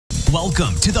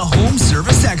Welcome to the Home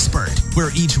Service Expert, where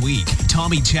each week,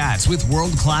 Tommy chats with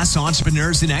world-class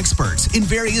entrepreneurs and experts in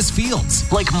various fields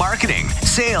like marketing,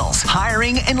 sales,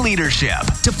 hiring, and leadership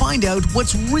to find out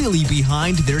what's really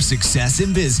behind their success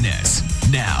in business.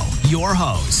 Now, your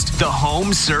host, the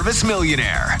Home Service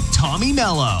Millionaire, Tommy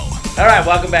Mello. All right,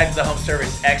 welcome back to the Home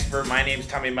Service Expert. My name is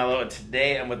Tommy Mello, and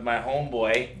today I'm with my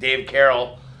homeboy, Dave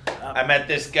Carroll. I met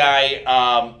this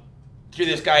guy through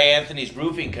this guy Anthony's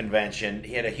roofing convention.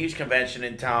 He had a huge convention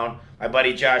in town. My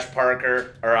buddy Josh Kelly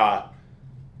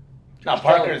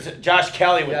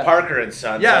with Parker and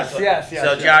Sons. Yes.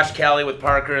 Josh Kelly with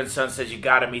Parker and Sons says you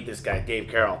got to meet this guy, Dave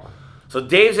Carroll. So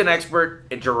Dave's an expert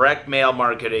in direct mail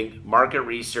marketing, market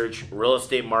research, real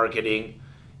estate marketing,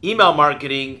 email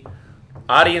marketing,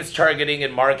 audience targeting,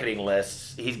 and marketing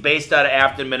lists. He's based out of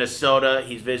Afton, Minnesota.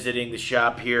 He's visiting the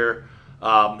shop here.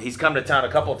 He's come to town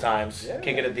a couple times,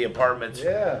 kicking at the apartments. He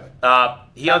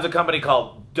owns a company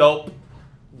called Dope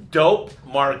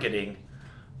Marketing.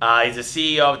 He's the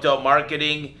CEO of Dope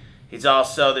Marketing. He's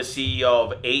also the CEO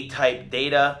of A-Type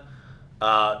Data,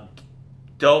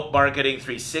 Dope Marketing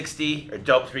 360, or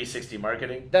Dope 360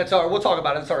 Marketing. We'll talk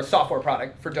about it. It's our software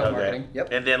product for Dope Marketing.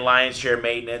 Yep. And then Lion's Share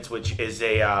Maintenance, which is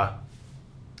a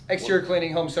exterior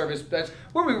cleaning, home service. That's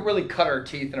where we really cut our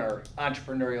teeth in our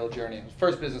entrepreneurial journey. The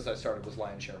first business I started was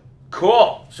Lion's Share.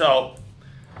 Cool. So,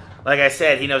 like I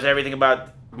said, he knows everything about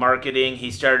marketing. He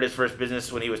started his first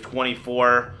business when he was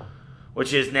 24,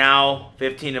 which is now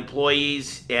 15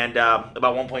 employees and about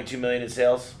 1.2 million in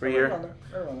sales per year.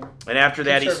 And after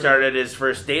that, he started his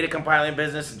first data compiling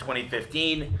business in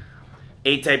 2015.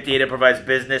 A-Type Data provides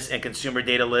business and consumer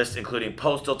data lists, including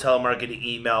postal, telemarketing,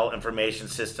 email, information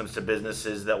systems to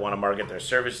businesses that want to market their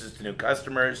services to new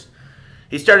customers.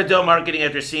 He started Dope Marketing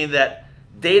after seeing that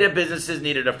data businesses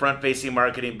needed a front-facing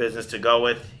marketing business to go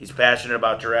with. He's passionate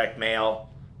about direct mail,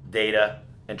 data,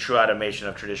 and true automation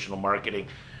of traditional marketing.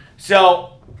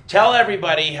 So tell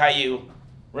everybody how you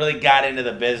really got into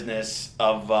the business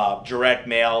of direct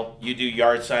mail. You do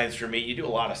yard signs for me. You do a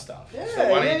lot of stuff. So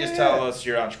why don't you just tell us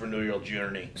your entrepreneurial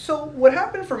journey? So what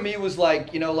happened for me was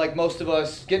like most of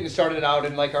us getting started out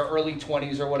in like our early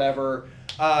 20s or whatever.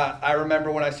 I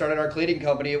remember when I started our cleaning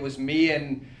company, it was me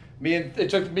and it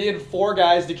took me and four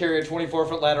guys to carry a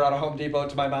 24-foot ladder out of Home Depot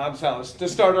to my mom's house to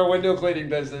start our window cleaning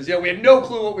business. We had no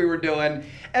clue what we were doing.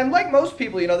 And like most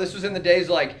people, this was in the days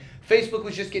like Facebook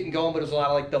was just getting going, but it was a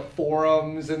lot of like the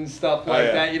forums and stuff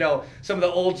like that. Some of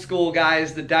the old school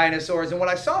guys, the dinosaurs. And what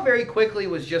I saw very quickly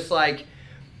was just like,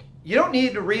 you don't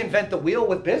need to reinvent the wheel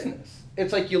with business.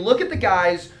 It's like you look at the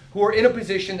guys who are in a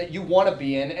position that you want to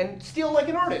be in and steal like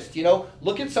an artist.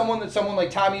 Look at someone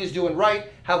like Tommy is doing right.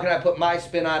 How can I put my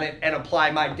spin on it and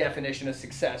apply my definition of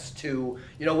success to,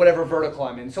 whatever vertical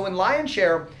I'm in? So in Lion's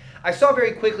Share, I saw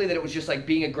very quickly that it was just like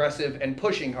being aggressive and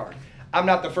pushing hard. I'm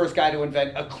not the first guy to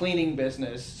invent a cleaning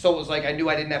business, so it was like I knew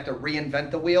I didn't have to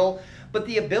reinvent the wheel. But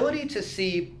the ability to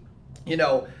see,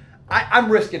 I'm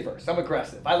risk adverse. I'm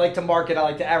aggressive. I like to market. I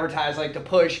like to advertise. I like to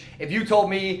push. If you told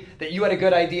me that you had a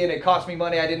good idea and it cost me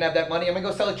money, I didn't have that money, I'm going to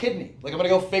go sell a kidney. Like I'm going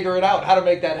to go figure it out, how to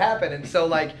make that happen. And so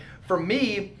like for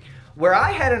me, where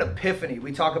I had an epiphany,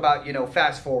 we talk about,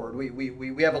 fast forward.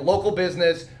 We have a local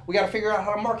business. We got to figure out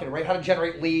how to market it, right? How to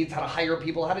generate leads, how to hire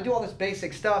people, how to do all this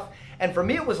basic stuff. And for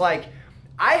me, it was like,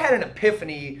 I had an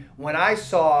epiphany when I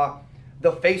saw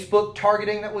the Facebook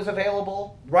targeting that was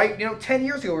available, right? 10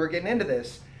 years ago, we were getting into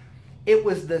this. It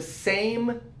was the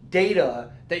same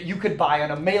data that you could buy on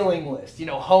a mailing list,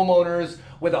 homeowners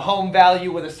with a home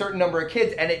value with a certain number of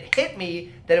kids. And it hit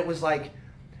me that it was like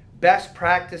best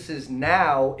practices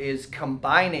now is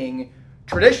combining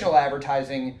traditional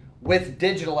advertising with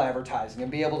digital advertising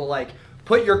and be able to like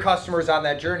put your customers on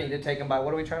that journey to take them by,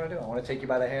 what are we trying to do? I want to take you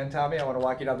by the hand, Tommy. I want to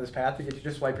walk you down this path to get you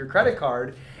to swipe your credit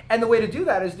card. And the way to do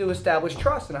that is to establish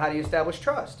trust. And how do you establish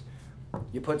trust?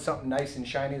 You put something nice and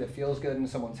shiny that feels good in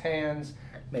someone's hands.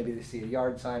 Maybe they see a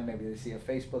yard sign. Maybe they see a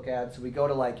Facebook ad. So we go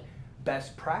to like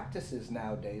best practices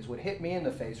nowadays. What hit me in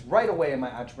the face right away in my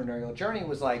entrepreneurial journey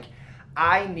was like,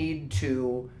 I need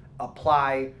to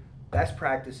apply best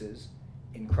practices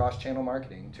in cross-channel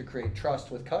marketing to create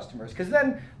trust with customers, because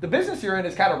then the business you're in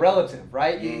is kind of relative,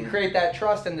 right? You create that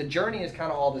trust and the journey is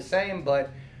kind of all the same, but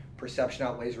perception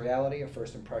outweighs reality. A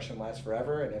first impression lasts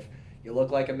forever, and if you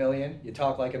look like a million, you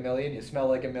talk like a million, you smell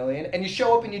like a million, and you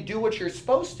show up and you do what you're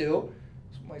supposed to,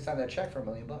 somebody sign that check for $1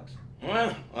 million.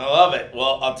 Well, I love it.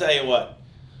 Well, I'll tell you what,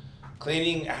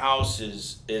 cleaning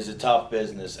houses is a tough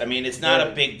business. I mean, it's not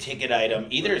a big ticket item.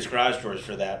 Either is garage doors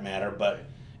for that matter, but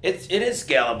it is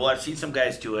scalable. I've seen some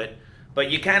guys do it,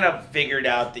 but you kind of figured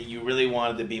out that you really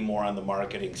wanted to be more on the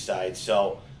marketing side.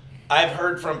 So I've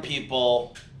heard from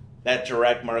people that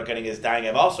direct marketing is dying.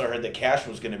 I've also heard that cash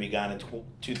was going to be gone in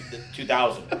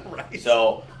 2000. Right.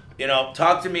 So,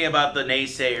 talk to me about the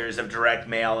naysayers of direct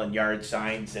mail and yard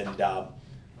signs and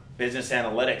business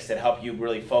analytics that help you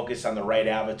really focus on the right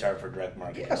avatar for direct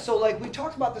marketing. Yeah, so like we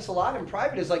talked about this a lot in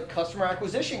private is like customer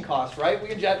acquisition costs, right?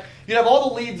 You have all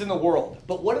the leads in the world,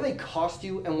 but what do they cost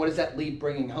you and what is that lead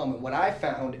bringing home? And what I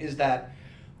found is that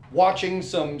watching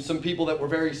some people that were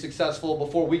very successful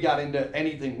before we got into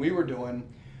anything we were doing,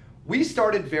 we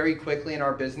started very quickly in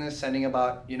our business sending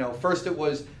about, first it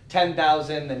was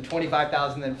 10,000, then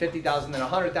 25,000, then 50,000, then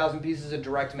 100,000 pieces of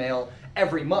direct mail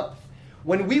every month.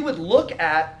 When we would look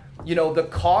at the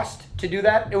cost to do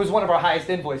that, it was one of our highest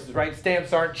invoices, right?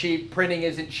 Stamps aren't cheap, printing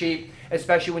isn't cheap,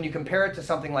 especially when you compare it to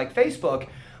something like Facebook.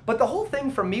 But the whole thing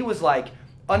for me was like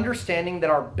understanding that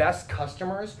our best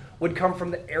customers would come from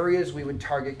the areas we would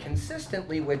target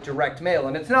consistently with direct mail.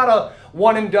 And it's not a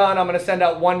one and done, I'm going to send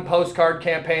out one postcard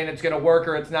campaign, it's going to work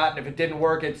or it's not. And if it didn't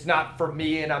work, it's not for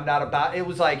me and I'm not about it. It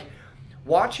was like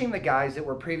watching the guys that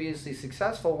were previously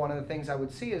successful, one of the things I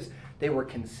would see is they were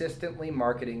consistently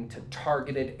marketing to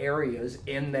targeted areas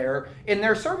in their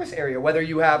service area. Whether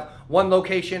you have one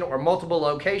location or multiple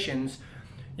locations,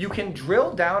 you can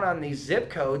drill down on these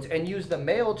zip codes and use the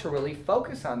mail to really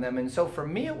focus on them. And so for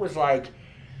me, it was like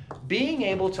being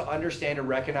able to understand and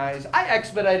recognize. I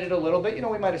expedited a little bit.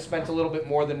 We might have spent a little bit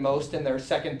more than most in their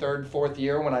second, third, fourth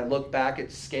year when I look back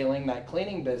at scaling that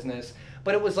cleaning business.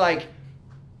 But it was like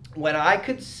when I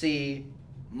could see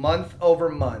month over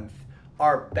month,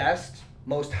 our best,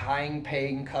 most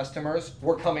high-paying customers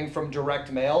were coming from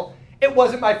direct mail. It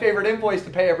wasn't my favorite invoice to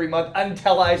pay every month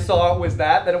until I saw it was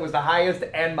that. Then it was the highest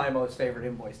and my most favorite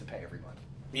invoice to pay every month.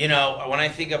 When I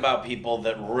think about people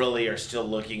that really are still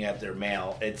looking at their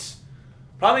mail, it's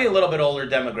probably a little bit older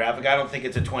demographic. I don't think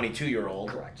it's a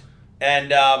 22-year-old. Correct. And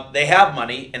they have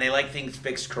money and they like things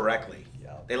fixed correctly.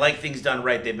 Yeah. They like things done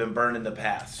right. They've been burned in the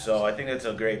past. So I think that's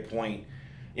a great point.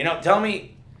 Tell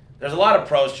me, there's a lot of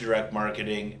pros to direct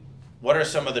marketing. What are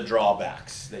some of the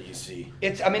drawbacks that you see?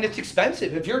 It's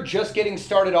expensive. If you're just getting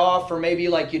started off or maybe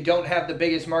like you don't have the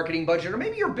biggest marketing budget or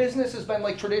maybe your business has been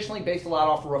like traditionally based a lot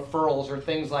off of referrals or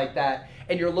things like that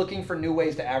and you're looking for new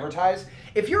ways to advertise,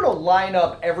 if you're to line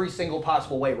up every single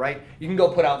possible way, right? You can go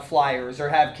put out flyers or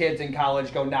have kids in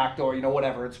college go knock door,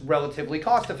 whatever. It's relatively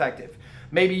cost effective.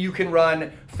 Maybe you can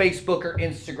run Facebook or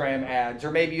Instagram ads,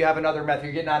 or maybe you have another method.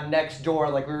 You're getting on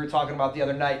Nextdoor like we were talking about the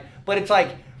other night. But it's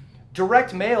like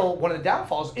direct mail, one of the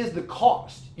downfalls is the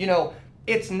cost.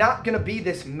 It's not going to be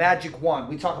this magic wand.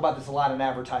 We talk about this a lot in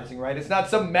advertising, right? It's not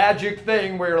some magic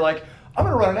thing where you're like, I'm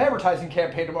going to run an advertising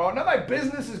campaign tomorrow. Now my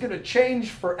business is going to change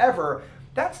forever.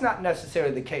 That's not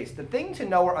necessarily the case. The thing to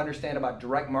know or understand about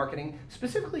direct marketing,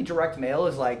 specifically direct mail,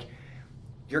 is like,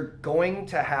 you're going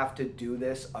to have to do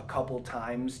this a couple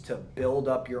times to build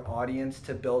up your audience,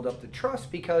 to build up the trust,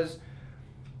 because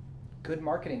good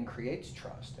marketing creates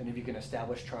trust. And if you can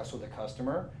establish trust with a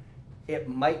customer, it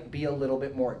might be a little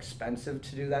bit more expensive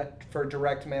to do that for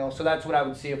direct mail. So that's what I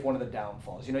would see if one of the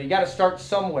downfalls. You got to start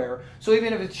somewhere. So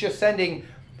even if it's just sending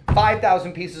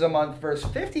 5,000 pieces a month versus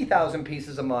 50,000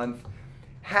 pieces a month,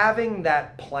 having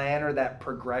that plan or that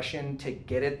progression to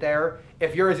get it there,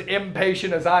 if you're as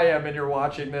impatient as I am and you're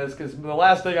watching this, because the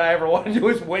last thing I ever want to do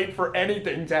is wait for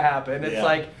anything to happen. It's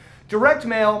like direct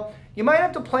mail, you might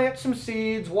have to plant some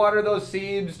seeds, water those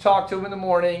seeds, talk to them in the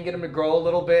morning, get them to grow a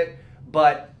little bit.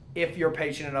 But if you're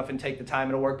patient enough and take the time,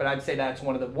 it'll work. But I'd say that's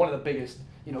one of the biggest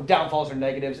downfalls or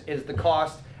negatives is the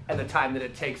cost and the time that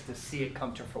it takes to see it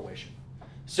come to fruition.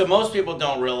 So most people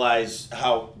don't realize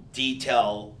how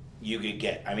detailed you could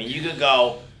get. I mean, you could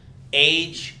go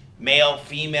age, male,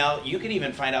 female. You could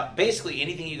even find out basically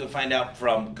anything you can find out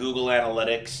from Google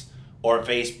Analytics or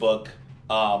Facebook.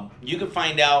 You can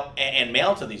find out and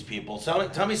mail to these people. So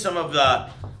tell me some of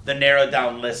the narrowed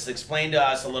down lists. Explain to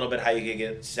us a little bit how you could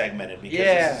get segmented.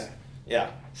 Because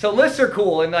So lists are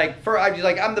cool, and I'm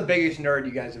the biggest nerd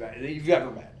you've ever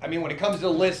met. I mean, when it comes to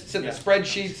lists and the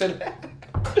spreadsheets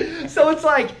and so it's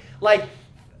like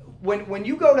when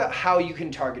you go to how you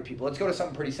can target people, let's go to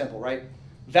something pretty simple, right?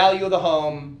 Value of the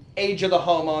home, age of the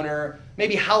homeowner,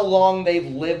 maybe how long they've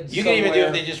lived You somewhere. can even do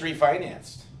if they just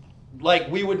refinanced. Like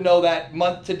we would know that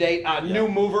month to date. New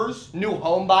movers, new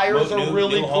home buyers are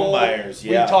really new cool. Home buyers,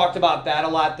 We've talked about that a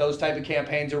lot. Those type of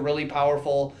campaigns are really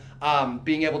powerful.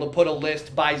 Being able to put a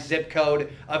list by zip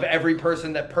code of every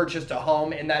person that purchased a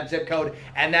home in that zip code,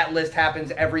 and that list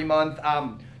happens every month.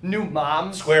 New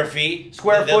moms. Square feet.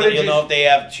 Square footage. You'll know if they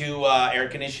have 2 air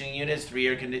conditioning units,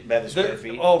 3 by the square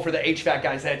feet. Oh, for the HVAC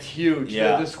guys, that's huge.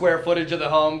 Yeah. The square footage of the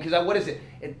home. Because what is it?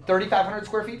 at 3,500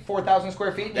 square feet, 4,000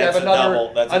 square feet. And That's you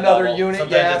have another unit.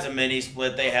 Sometimes it's a mini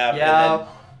split they have. Yeah. And then,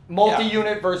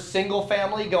 multi-unit versus single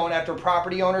family, going after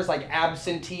property owners like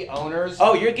absentee owners.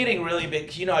 Oh, you're getting really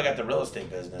big. You know, I got the real estate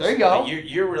business. There you go.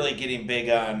 You're really getting big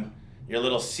on your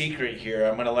little secret here.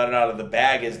 I'm going to let it out of the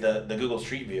bag is the Google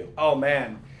Street View. Oh,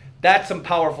 man. That's some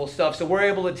powerful stuff. So we're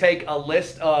able to take a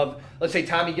list of, let's say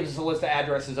Tommy gives us a list of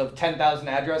addresses of 10,000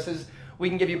 addresses. We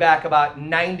can give you back about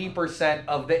 90%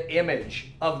 of the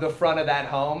image of the front of that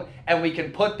home, and we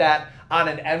can put that on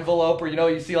an envelope, or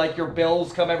you see like your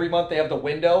bills come every month, they have the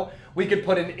window. We could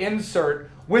put an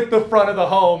insert with the front of the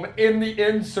home in the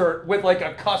insert with like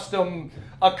a custom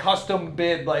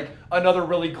bid, like another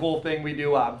really cool thing we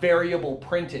do, variable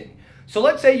printing. So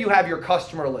let's say you have your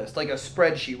customer list, like a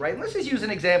spreadsheet, right? And let's just use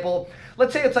an example.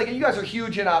 Let's say it's like, you guys are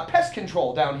huge in pest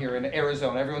control down here in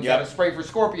Arizona. Everyone's got a spray for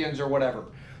scorpions or whatever.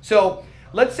 So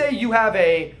let's say you have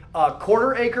a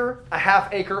quarter acre, a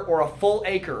half acre, or a full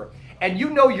acre, and you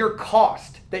know your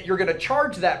cost that you're going to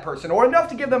charge that person, or enough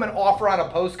to give them an offer on a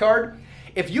postcard.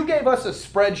 If you gave us a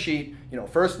spreadsheet,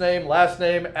 first name, last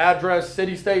name, address,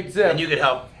 city, state, zip. And you could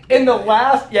help. In the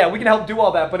last, we can help do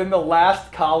all that, but in the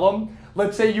last column,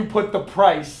 let's say you put the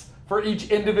price for each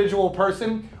individual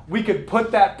person, we could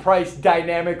put that price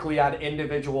dynamically on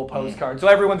individual postcards. So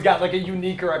everyone's got like a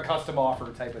unique or a custom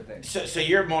offer type of thing. So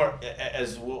you're more,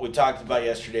 as what we talked about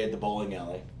yesterday at the bowling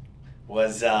alley,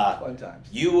 was fun times.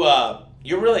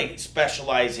 You're really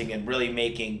specializing in really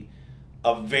making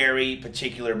a very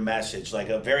particular message, like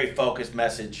a very focused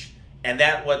message. And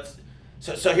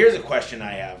so here's a question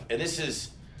I have, and this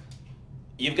is,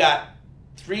 you got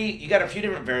a few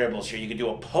different variables here. You could do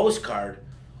a postcard,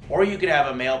 or you could have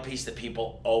a mail piece that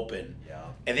people open. Yeah.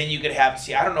 And then you could have,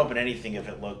 I don't open anything if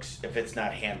it's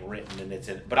not handwritten and it's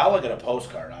in, but I'll look at a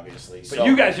postcard, obviously. But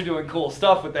you guys are doing cool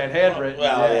stuff with that handwritten.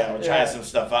 Well, we're trying some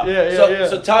stuff out.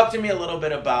 So talk to me a little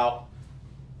bit about,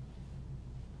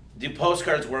 do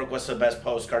postcards work? What's the best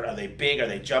postcard? Are they big? Are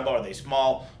they jumbo? Are they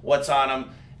small? What's on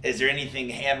them? Is there anything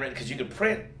handwritten? Because you could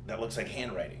print that looks like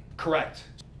handwriting. Correct.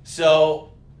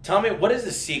 So tell me, what is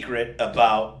the secret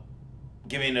about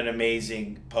giving an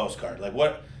amazing postcard? Like,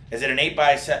 what is it, an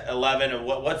 8x11,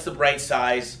 or what's the right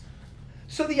size?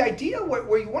 So the idea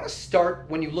where you want to start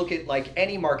when you look at like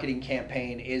any marketing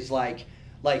campaign is like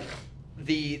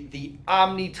the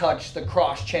omni-touch, the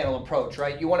cross-channel approach,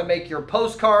 right? You want to make your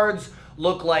postcards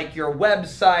look like your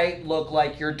website, look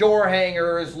like your door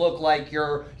hangers, look like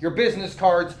your business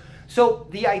cards. So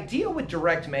the idea with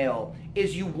direct mail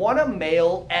is you want to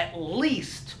mail at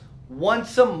least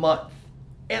once a month.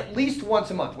 At least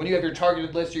once a month when you have your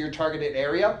targeted list or your targeted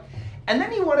area. And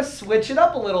then you want to switch it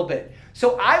up a little bit.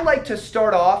 So I like to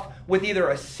start off with either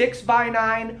a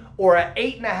 6x9 or an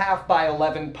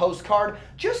 8.5x11 postcard.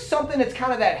 Just something that's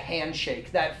kind of that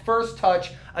handshake, that first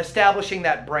touch, establishing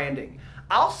that branding.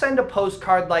 I'll send a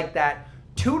postcard like that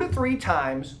 2 to 3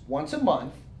 times once a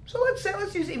month. So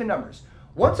let's use even numbers.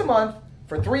 Once a month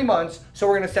for 3 months. So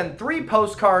we're going to send 3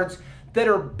 postcards that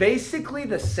are basically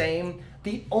the same.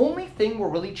 The only thing we're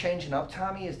really changing up,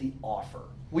 Tommy, is the offer.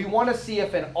 We want to see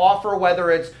if an offer,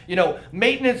 whether it's,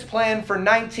 maintenance plan for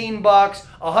 $19,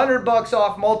 $100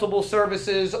 off multiple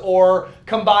services, or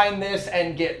combine this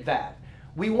and get that.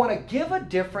 We want to give a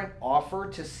different offer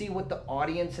to see what the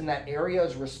audience in that area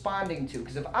is responding to.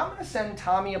 Because if I'm going to send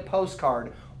Tommy a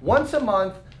postcard once a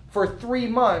month for 3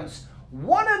 months,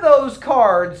 one of those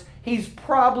cards he's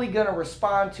probably going to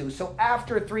respond to. So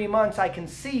after 3 months, I can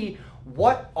see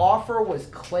what offer was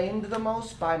claimed the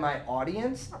most by my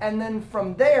audience, and then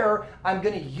from there I'm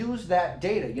going to use that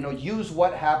data, use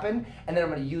what happened, and then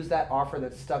I'm going to use that offer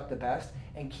that stuck the best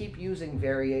and keep using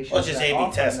variations. Well, it's just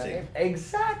A/B testing.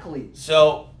 Exactly.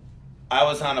 So I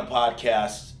was on a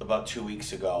podcast about 2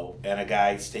 weeks ago, and a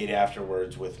guy stayed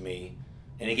afterwards with me,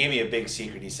 and he gave me a big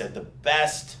secret. He said the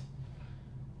best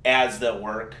ads that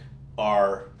work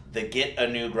are the get a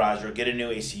new garage door, get a new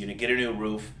AC unit, get a new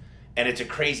roof. And it's a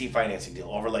crazy financing deal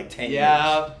over like 10 years.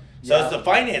 So it's the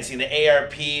financing, the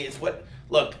ARP. It's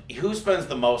look, who spends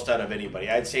the most out of anybody?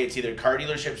 I'd say it's either car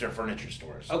dealerships or furniture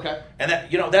stores. Okay. And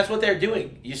that that's what they're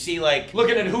doing. You see, like,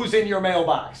 looking at who's in your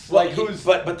mailbox. Well,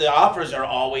 but the offers are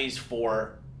always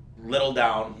for little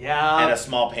down and a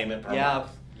small payment per month.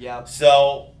 Yeah.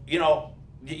 So,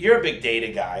 you're a big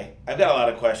data guy. I've got a lot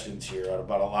of questions here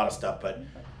about a lot of stuff, but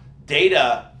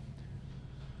data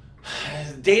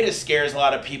scares a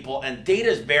lot of people, and data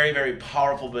is very, very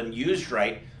powerful when used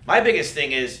right. My biggest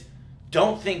thing is,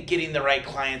 don't think getting the right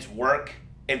clients work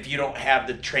if you don't have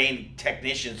the trained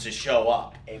technicians to show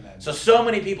up. Amen. So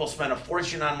many people spend a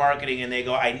fortune on marketing, and they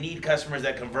go, I need customers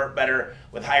that convert better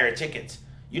with higher tickets.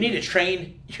 You need to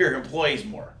train your employees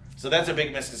more. So that's a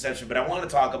big misconception. But I want to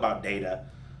talk about data.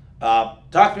 Talk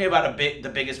to me about the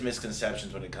biggest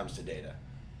misconceptions when it comes to data.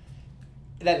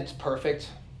 That it's perfect.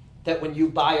 That when you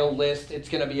buy a list, it's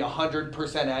going to be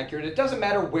 100% accurate. It doesn't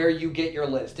matter where you get your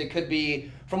list. It could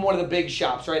be from one of the big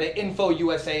shops, right? At Info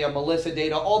USA, a Melissa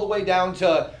Data, all the way down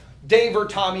to Dave or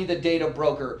Tommy, the data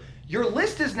broker. Your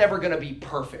list is never going to be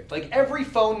perfect. Like every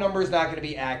phone number is not going to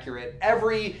be accurate.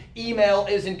 Every email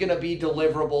isn't going to be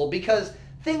deliverable because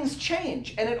things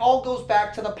change. And it all goes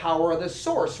back to the power of the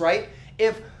source, right?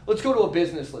 Let's go to a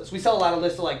business list. We sell a lot of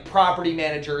lists of like property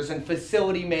managers and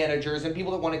facility managers and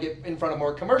people that want to get in front of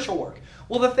more commercial work.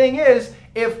 Well, the thing is,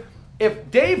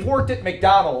 if Dave worked at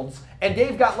McDonald's and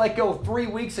Dave got let go 3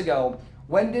 weeks ago,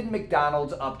 when did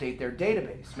McDonald's update their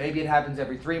database? Maybe it happens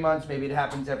every 3 months, maybe it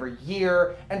happens every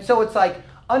year. And so it's like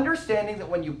understanding that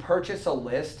when you purchase a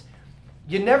list,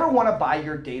 you never want to buy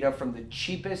your data from the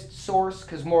cheapest source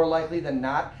because more likely than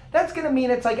not, that's going to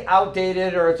mean it's like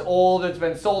outdated or it's old, it's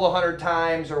been sold 100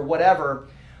 times or whatever.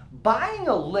 Buying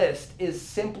a list is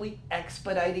simply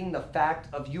expediting the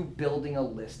fact of you building a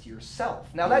list yourself.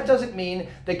 Now that doesn't mean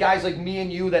that guys like me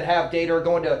and you that have data are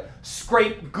going to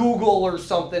scrape Google or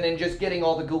something and just getting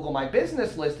all the Google My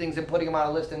Business listings and putting them on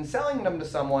a list and selling them to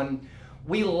someone.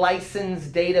 We license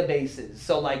databases.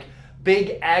 So like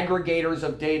big aggregators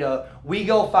of data, we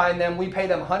go find them, we pay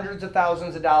them hundreds of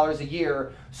thousands of dollars a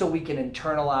year so we can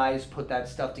internalize, put that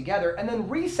stuff together, and then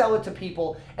resell it to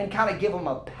people and kind of give them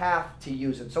a path to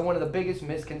use it. So one of the biggest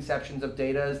misconceptions of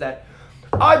data is that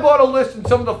I bought a list and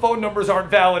some of the phone numbers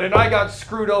aren't valid and I got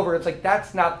screwed over. It's like,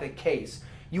 that's not the case.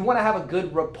 You want to have a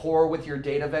good rapport with your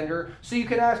data vendor so you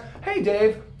can ask, hey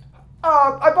Dave,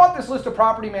 I bought this list of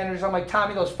property managers. I'm like,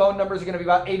 Tommy, those phone numbers are going to be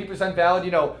about 80% valid,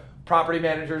 you know, property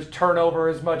managers turnover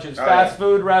as much as fast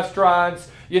food restaurants.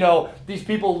 You know, these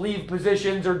people leave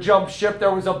positions or jump ship.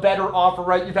 There was a better offer,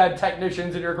 right? You've had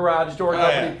technicians in your garage door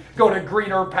company go to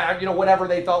greener pack, you know, whatever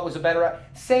they thought was a better.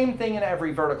 Same thing in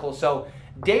every vertical. So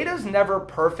data's never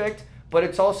perfect, but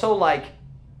it's also like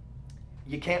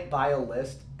you can't buy a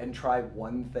list and try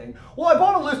one thing. Well, I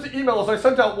bought a list of emails. I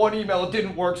sent out one email. It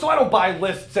didn't work, so I don't buy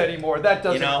lists anymore. That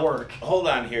doesn't work. Hold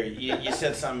on here. You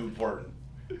said something important.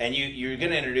 And you're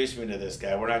going to introduce me to this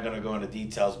guy. We're not going to go into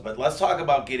details, but let's talk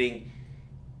about getting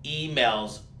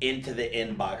emails into the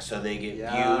inbox so they get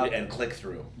viewed and click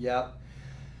through. Yep.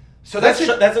 So that's a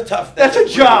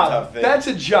job. Thing. That's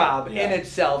a job in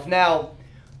itself. Now,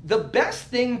 the best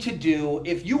thing to do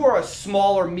if you are a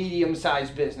small or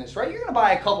medium-sized business, right? You're going to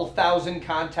buy a couple thousand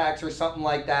contacts or something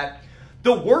like that.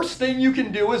 The worst thing you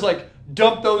can do is like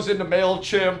dump those into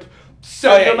MailChimp,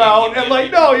 send them out, and like,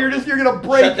 no, you're gonna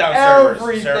break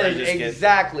everything.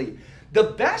 Exactly. The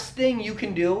best thing you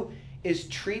can do is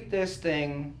treat this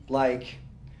thing like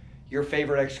your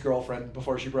favorite ex-girlfriend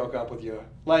before she broke up with you.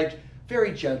 Like,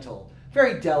 very gentle,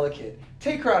 very delicate.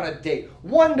 Take her on a date,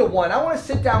 one-to-one. I want to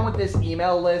sit down with this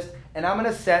email list, and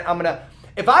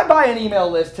if I buy an email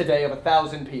list today of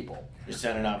 1,000 people, you're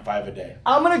sending out 5 a day.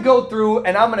 I'm gonna go through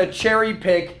and I'm gonna cherry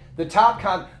pick the top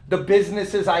the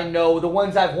businesses I know, the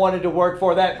ones I've wanted to work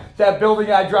for, that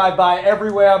building I drive by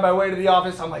everywhere on my way to the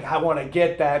office. I'm like, I want to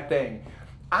get that thing.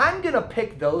 I'm going to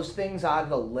pick those things out of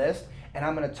the list, and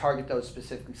I'm going to target those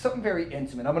specifically. Something very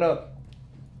intimate. I'm going to,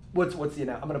 I'm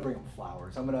going to bring them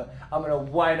flowers. I'm going to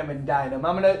wine them and dine them.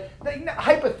 I'm going to,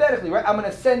 hypothetically, right? I'm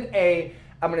going to send a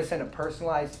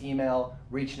personalized email,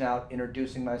 reaching out,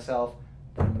 introducing myself.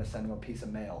 Then I'm going to send them a piece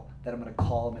of mail. Then I'm going to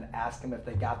call them and ask them if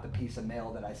they got the piece of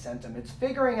mail that I sent them. It's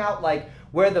figuring out like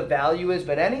where the value is.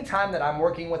 But anytime that I'm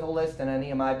working with a list in any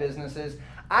of my businesses,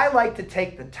 I like to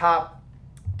take the top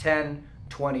 10,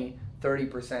 20,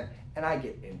 30%, and I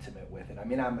get intimate with it. I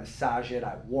mean, I massage it,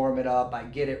 I warm it up, I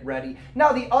get it ready.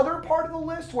 Now, the other part of the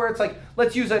list where it's like,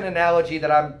 let's use an analogy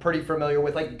that I'm pretty familiar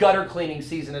with, like gutter cleaning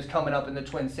season is coming up in the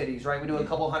Twin Cities, right? We do a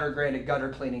couple $100,000 of gutter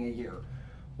cleaning a year.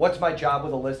 What's my job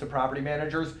with a list of property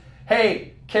managers?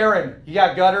 Hey, Karen, you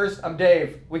got gutters? I'm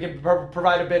Dave. We can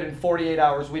provide a bid in 48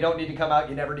 hours. We don't need to come out.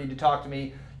 You never need to talk to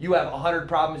me. You have 100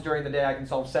 problems during the day. I can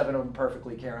solve 7 of them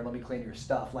perfectly, Karen. Let me clean your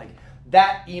stuff. Like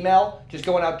that email, just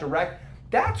going out direct,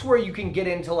 that's where you can get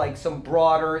into like some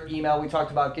broader email. We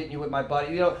talked about getting you with my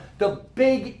buddy. You know, the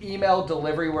big email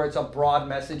delivery where it's a broad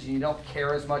message and you don't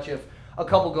care as much if a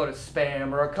couple go to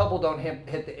spam or a couple don't hit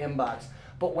the inbox.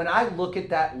 But when I look at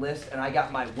that list and I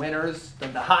got my winners, the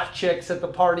hot chicks at the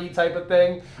party type of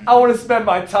thing, I want to spend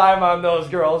my time on those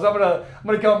girls. I'm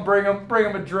gonna come bring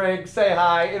them a drink, say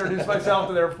hi, introduce myself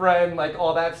to their friend, like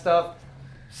all that stuff.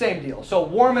 Same deal. So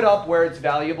warm it up where it's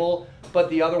valuable.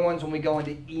 But the other ones, when we go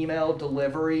into email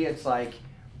delivery, it's like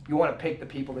you want to pick the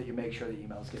people that you make sure the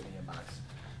emails get in the inbox.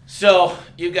 So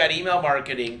you've got email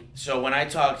marketing. So when I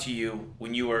talked to you,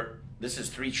 when you were, this is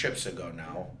 3 trips ago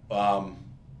now,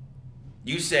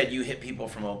 you said you hit people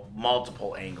from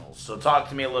multiple angles. So talk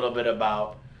to me a little bit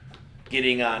about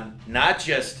getting on not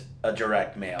just a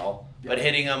direct mail, but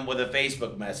hitting them with a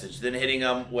Facebook message, then hitting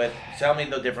them with, tell me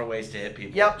the different ways to hit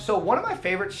people. Yep, so one of my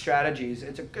favorite strategies,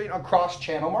 it's a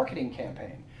cross-channel marketing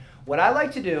campaign. What I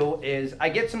like to do is I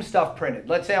get some stuff printed.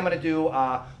 Let's say I'm going to do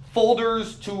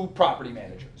folders to property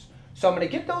managers. So I'm going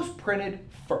to get those printed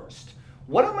first.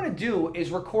 What I'm going to do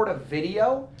is record a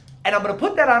video, and I'm going to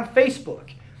put that on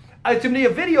Facebook. It's going to be a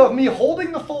video of me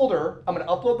holding the folder. I'm going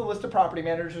to upload the list of property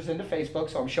managers into Facebook,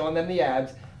 so I'm showing them the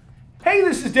ads. Hey,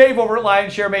 this is Dave over at Lion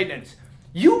Share Maintenance.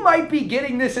 You might be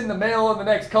getting this in the mail in the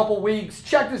next couple weeks.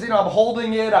 Check this, I'm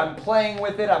holding it, I'm playing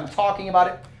with it, I'm talking about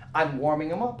it. I'm warming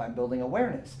them up, I'm building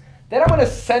awareness. Then I'm going to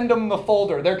send them the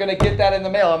folder. They're going to get that in the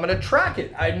mail. I'm going to track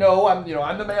it. I know I'm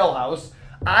the mail house.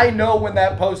 I know when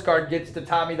that postcard gets to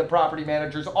Tommy, the property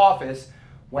manager's office.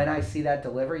 When I see that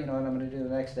delivery, you know what I'm going to do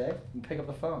the next day? I'm pick up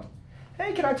the phone.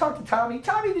 Hey, can I talk to Tommy?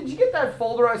 Tommy, did you get that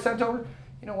folder I sent over?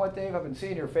 You know what, Dave? I've been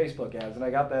seeing your Facebook ads, and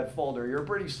I got that folder. You're a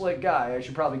pretty slick guy. I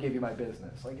should probably give you my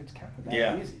business. Like, it's kind of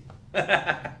that easy.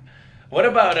 What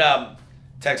about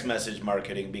text message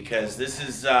marketing? Because this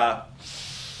is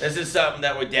something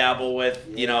that we dabble with,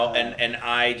 you know, and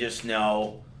I just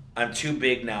know I'm too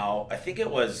big now. I think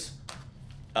it was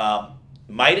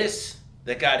Midas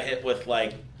that got hit with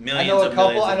like millions of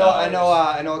dollars.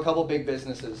 I know a couple big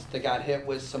businesses that got hit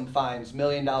with some fines, $1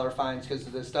 million fines because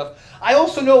of this stuff. I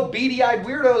also know beady-eyed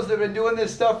weirdos that have been doing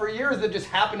this stuff for years that just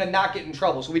happen to not get in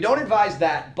trouble. So we don't advise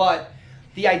that, but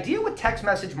the idea with text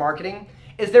message marketing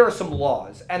is there are some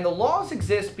laws, and the laws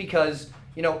exist because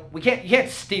you can't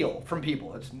steal from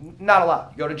people. It's not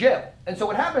allowed. You go to jail. And so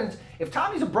what happens if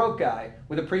Tommy's a broke guy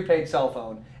with a prepaid cell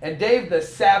phone and Dave, the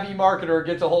savvy marketer,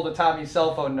 gets a hold of Tommy's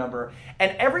cell phone number,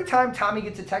 and every time Tommy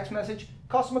gets a text message, it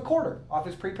costs him $0.25 off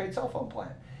his prepaid cell phone plan.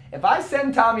 If I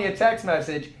send Tommy a text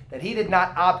message that he did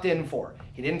not opt in for,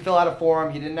 he didn't fill out a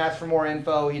form, he didn't ask for more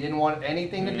info, he didn't want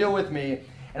anything to do with me,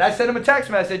 and I send him a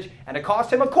text message, and it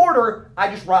cost him $0.25,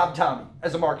 I just robbed Tommy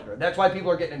as a marketer. That's why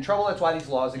people are getting in trouble. That's why these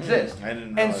laws exist.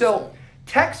 And so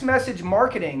text message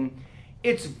marketing,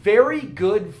 it's very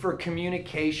good for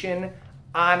communication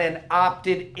on an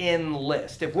opted-in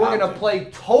list. If we're going to play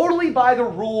totally by the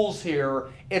rules here,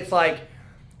 it's like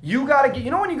you got to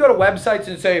get, when you go to websites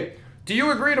and say, do you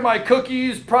agree to my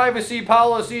cookies, privacy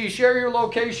policy, share your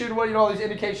location, all these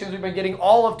indications we've been getting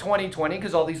all of 2020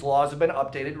 because all these laws have been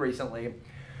updated recently.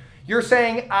 You're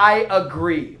saying, I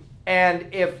agree.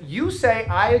 And if you say,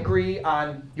 I agree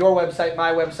on your website,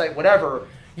 my website, whatever,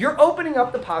 you're opening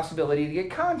up the possibility to get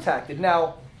contacted.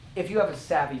 Now, if you have a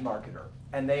savvy marketer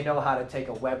and they know how to take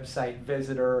a website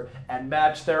visitor and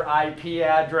match their IP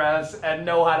address and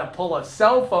know how to pull a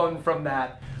cell phone from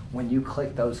that, when you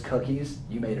click those cookies,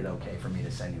 you made it okay for me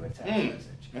to send you a text message.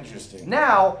 Interesting.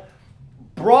 Now,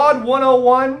 broad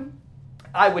 101,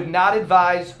 I would not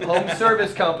advise home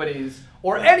service companies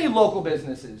or any local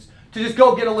businesses to just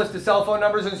go get a list of cell phone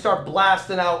numbers and start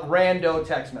blasting out rando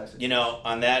text messages.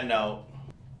 On that note,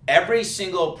 every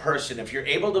single person, if you're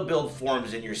able to build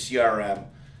forms in your CRM,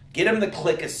 get them to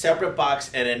click a separate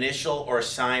box and initial or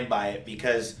sign by it,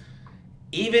 because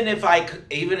even if I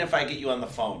get you on the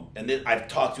phone, and I've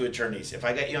talked to attorneys, if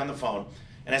I get you on the phone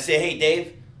and I say, hey,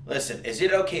 Dave, listen, is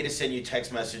it okay to send you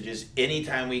text messages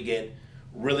anytime we get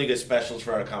really good specials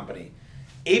for our company?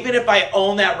 Even if I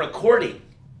own that recording,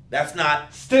 that's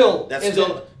still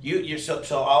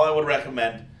so all I would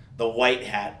recommend, the white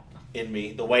hat in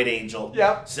me, the white angel,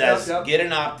 says get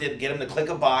an opt-in, get them to click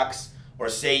a box or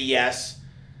say yes,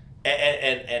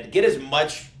 and get as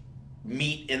much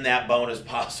meat in that bone as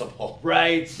possible.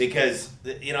 Right. Because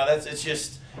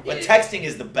but texting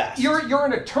is the best. You're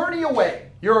an attorney away.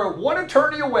 You're one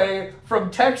attorney away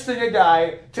from texting a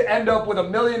guy to end up with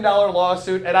 $1 million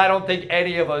lawsuit, and I don't think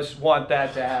any of us want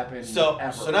that to happen. So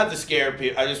not to scare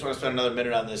people, I just want to spend another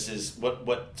minute on this. Is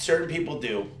what certain people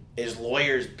do is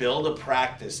lawyers build a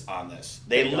practice on this.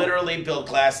 They literally build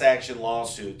class action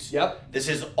lawsuits. Yep. This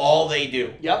is all they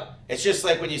do. Yep. It's just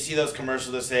like when you see those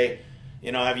commercials that say,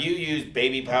 have you used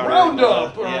baby powder?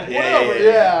 Roundup or whatever.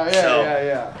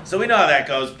 Yeah. So we know how that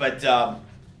goes, but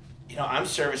I'm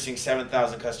servicing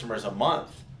 7,000 customers a month,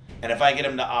 and if I get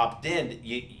them to opt in,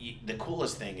 the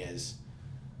coolest thing is,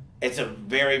 it's a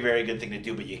very, very good thing to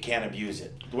do, but you can't abuse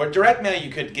it. Where direct mail,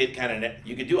 you could get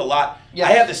you could do a lot. Yes.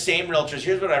 I have the same realtors.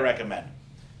 Here's what I recommend,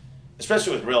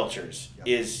 especially with realtors,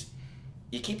 is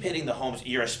you keep hitting the homes.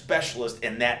 You're a specialist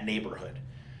in that neighborhood,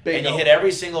 and you hit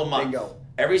every single month. Bingo.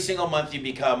 Every single month you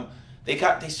become. They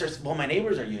start. Well, my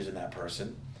neighbors are using that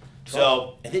person.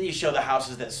 So, and then you show the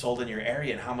houses that sold in your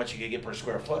area and how much you could get per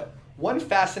square foot. One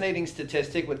fascinating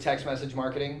statistic with text message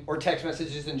marketing, or text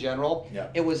messages in general, Yeah.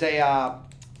 it was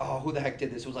who the heck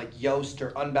did this? It was like Yoast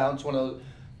or Unbounce, one of those.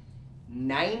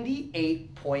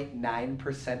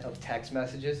 98.9% of text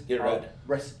messages Get read.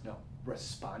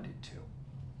 Responded to.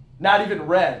 Not even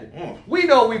read. We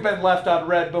know we've been left on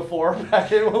read before. I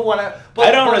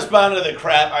don't respond to the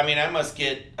crap. I mean, I must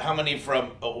get how many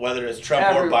from whether it's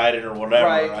Trump or Biden or whatever.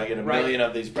 Right, I get a million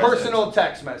of these presidents. personal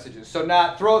text messages. So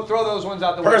not throw those ones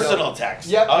out the window. Personal text.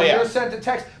 Yep. Oh yeah. You're sent a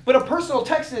text, but a personal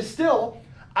text is still.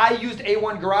 I used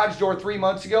A1 Garage Door 3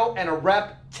 months ago, and a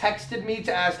rep texted me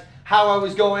to ask how I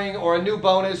was going, or a new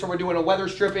bonus, or we're doing a weather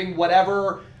stripping,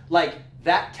 whatever. Like,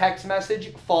 that text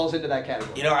message falls into that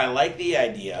category. You know, I like the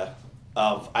idea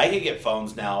of I could get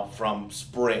phones now from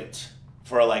Sprint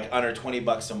for like under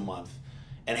 $20 a month,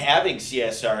 and having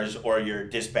CSRs or your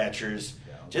dispatchers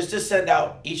just to send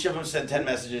out, each of them send 10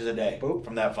 messages a day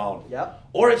from that phone. Yep.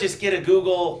 Or just get a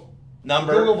Google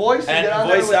number, Google Voice, and get on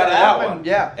voice there out of that one.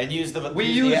 Yeah, and use the we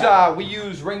use use the app. we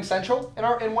use Ring Central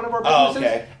in one of our businesses,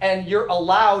 okay. And you're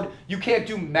allowed. You can't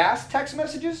do mass text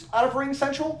messages out of Ring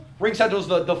Central. Ring Central is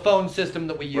the phone system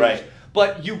that we use, right.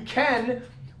 But you can,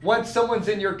 once someone's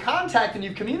in your contact and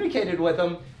you've communicated with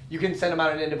them, you can send them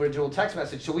out an individual text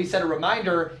message. So we set a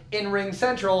reminder in Ring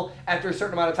Central after a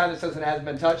certain amount of time that says it hasn't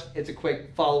been touched. It's a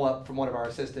quick follow-up from one of our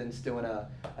assistants doing a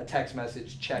text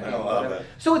message check-in. I love it.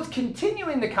 So it's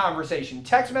continuing the conversation.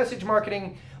 Text message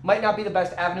marketing might not be the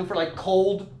best avenue for like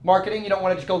cold marketing. You don't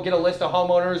want to just go get a list of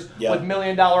homeowners with $1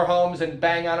 million homes and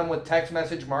bang on them with text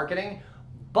message marketing.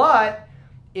 But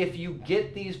if you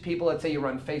get these people, let's say you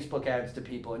run Facebook ads to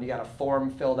people and you got a form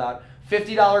filled out,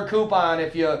 $50 coupon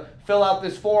if you fill out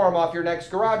this form off your next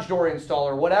garage door install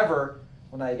or whatever,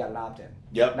 well, now you got an opt-in.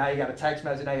 Yep. Now you got a text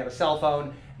message, now you got a cell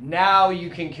phone. Now you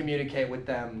can communicate with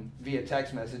them via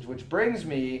text message, which brings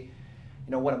me,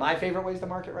 one of my favorite ways to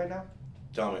market right now?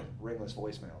 Tell me. Ringless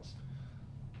voicemails.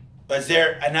 Is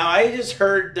there, now I just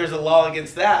heard there's a law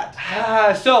against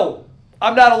that. So,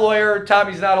 I'm not a lawyer.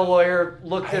 Tommy's not a lawyer.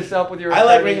 Look this up with your attorney.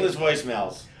 I like ringless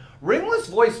voicemails. Ringless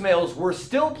voicemails, we're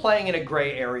still playing in a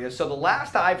gray area. So the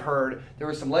last I've heard, there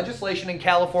was some legislation in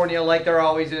California, like there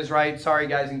always is, right? Sorry,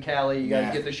 guys in Cali, you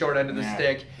guys get the short end of the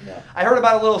stick. Yeah. I heard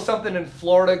about a little something in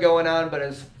Florida going on, but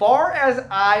as far as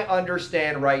I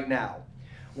understand right now,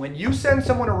 when you send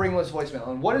someone a ringless voicemail,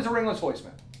 and what is a ringless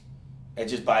voicemail? It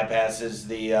just bypasses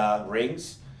the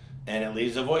rings, and it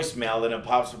leaves a voicemail, then it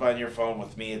pops up on your phone.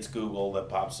 With me, it's Google that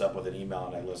pops up with an email,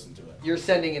 and I listen to it. You're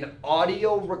sending an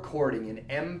audio recording,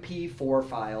 an MP4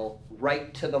 file,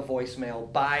 right to the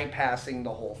voicemail, bypassing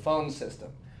the whole phone system.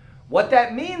 What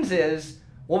that means is,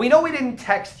 well, we know we didn't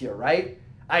text you, right?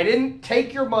 I didn't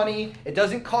take your money. It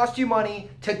doesn't cost you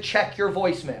money to check your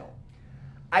voicemail.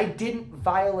 I didn't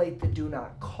violate the Do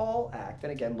Not Call Act.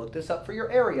 And again, look this up for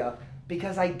your area.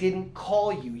 Because I didn't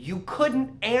call you. You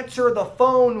couldn't answer the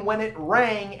phone when it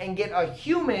rang and get a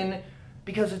human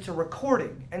because it's a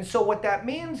recording. And so what that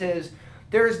means is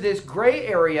there's this gray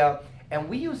area, and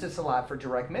we use this a lot for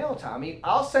direct mail, Tommy.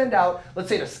 I'll send out, let's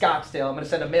say to Scottsdale. I'm going to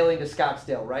send a mailing to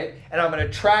Scottsdale, right? And I'm going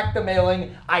to track the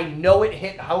mailing. I know it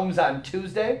hit homes on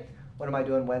Tuesday. What am I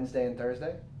doing Wednesday and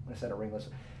Thursday? I'm going to send a ringless.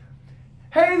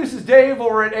 Hey, this is Dave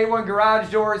over at A1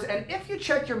 Garage Doors, and if you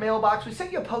check your mailbox, we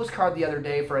sent you a postcard the other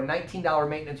day for a $19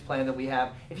 maintenance plan that we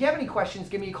have. If you have any questions,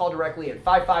 give me a call directly at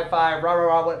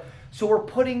 555-rah-rah-rah. So we're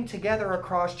putting together a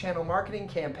cross-channel marketing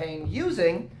campaign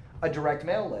using a direct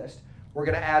mail list. We're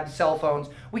going to add cell phones.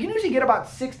 We can usually get about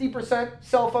 60%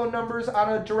 cell phone numbers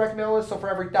on a direct mail list, so for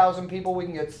every 1,000 people, we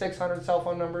can get 600 cell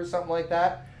phone numbers, something like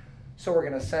that. So we're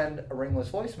going to send a ringless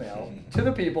voicemail to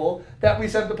the people that we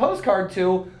sent the postcard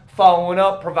to, following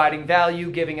up, providing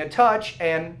value, giving a touch,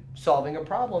 and solving a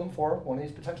problem for one of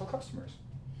these potential customers.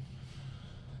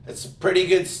 It's pretty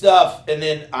good stuff. And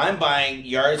then I'm buying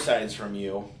yard signs from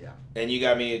you. Yeah. And you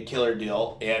got me a killer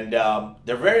deal. And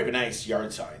they're very nice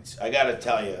yard signs. I got to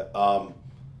tell you, I'm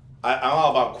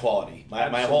all about quality.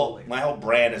 My whole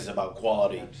brand is about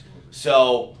quality. Absolutely.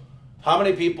 So how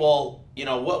many people...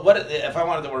 what if I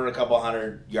wanted to order a couple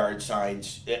hundred yard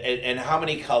signs, and how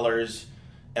many colors,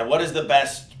 and what is the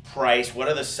best price? What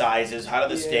are the sizes? How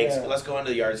do the stakes? Let's go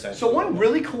into the yard signs. So one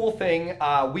really cool thing,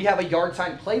 we have a yard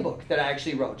sign playbook that I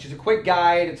actually wrote. It's a quick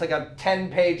guide. It's like a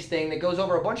 10-page thing that goes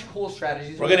over a bunch of cool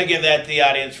strategies. We're going to give that to the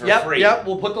audience for free. Yep,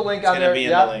 we'll put the link on there. It's going to be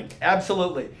in the link.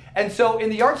 Absolutely. And so in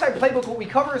the yard sign playbook, what we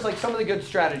cover is like some of the good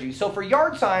strategies. So for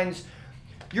yard signs,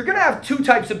 you're going to have two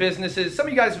types of businesses. Some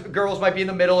of you guys, girls, might be in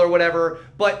the middle or whatever,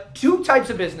 but two types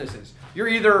of businesses. you're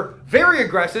either very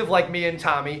aggressive like me and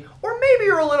Tommy, or maybe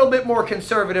you're a little bit more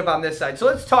conservative on this side. So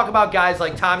let's talk about guys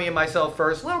like Tommy and myself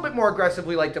first. A little bit more aggressive,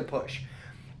 we like to push.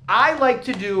 I like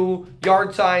to do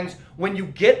yard signs when you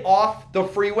get off the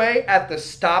freeway at the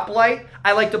stoplight.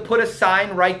 I like to put a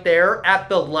sign right there at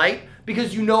the light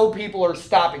because you know people are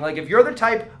stopping. Like if you're the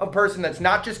type of person that's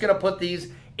not just going to put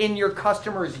these in your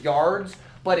customers' yards,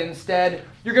 but instead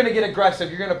you're going to get aggressive.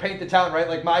 You're going to paint the town, right?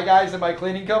 Like my guys in my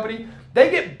cleaning company, they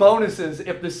get bonuses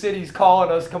if the city's calling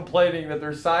us complaining that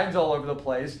there's signs all over the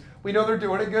place. We know they're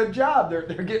doing a good job. They're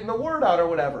getting the word out or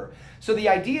whatever. So the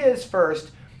idea is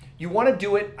first, you want to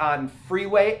do it on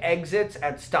freeway exits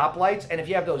at stoplights. And if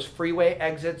you have those freeway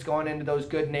exits going into those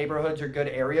good neighborhoods or good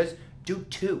areas, do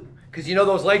 2. Because you know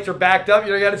those lights are backed up.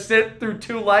 You know, you got to sit through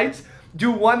 2 lights.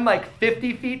 Do one like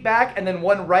 50 feet back and then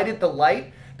one right at the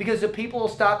light. Because the people will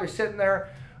stop, they're sitting there,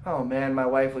 oh man, my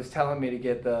wife was telling me to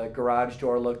get the garage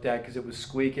door looked at because it was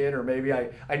squeaking, or maybe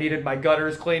I needed my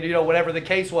gutters cleaned, you know, whatever the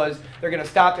case was. They're going to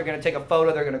stop, they're going to take a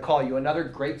photo, they're going to call you. Another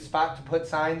great spot to put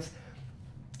signs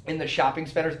in the shopping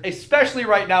centers, especially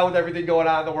right now with everything going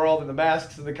on in the world and the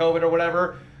masks and the COVID or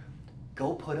whatever,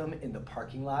 go put them in the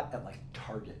parking lot at like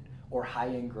Target or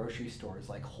high-end grocery stores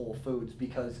like Whole Foods,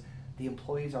 because the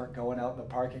employees aren't going out in the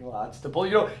parking lots to pull.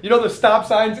 You know the stop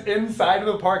signs inside of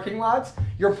the parking lots?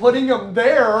 You're putting them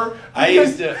there. I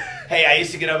used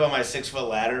to get up on my 6-foot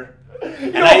ladder,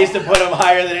 and I used to put them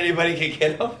higher than anybody could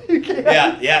get them. You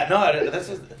can't. Yeah, no, that's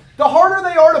just... The harder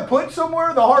they are to put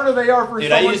somewhere, the harder they are for someone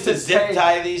to I used to zip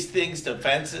tie these things to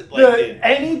fence it.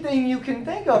 Anything you can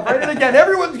think of, right? And again,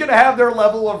 everyone's going to have their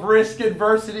level of risk,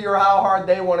 adversity, or how hard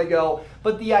they want to go.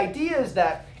 But the idea is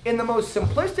that in the most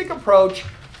simplistic approach,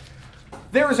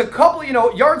 there's a couple,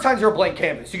 yard signs are a blank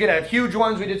canvas. You can have huge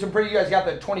ones. We did some pretty, you guys got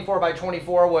the 24 by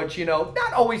 24, which,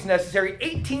 not always necessary.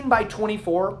 18 by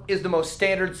 24 is the most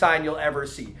standard sign you'll ever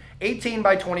see. 18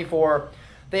 by 24.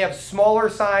 They have smaller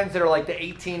signs that are like the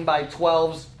 18 by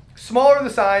 12s. Smaller the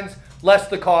signs, less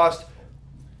the cost.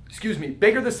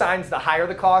 Bigger the signs, the higher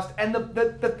the cost. And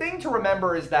the thing to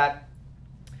remember is that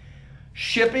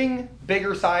shipping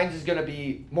bigger signs is going to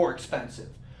be more expensive.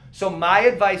 So my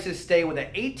advice is stay with an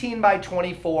 18 by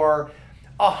 24,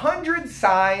 100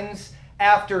 signs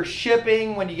after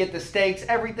shipping, when you get the stakes,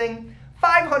 everything,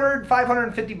 $500,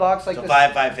 $550. Like so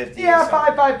 $550. Yeah,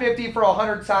 $550 for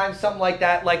 100 signs, something like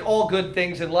that. Like all good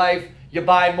things in life, you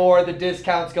buy more, the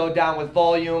discounts go down with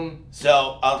volume.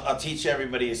 So I'll teach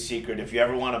everybody a secret. If you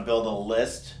ever want to build a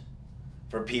list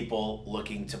for people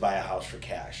looking to buy a house for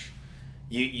cash,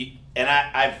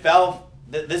 I fell.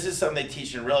 This is something they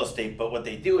teach in real estate, but what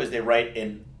they do is they write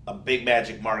in a big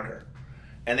magic marker,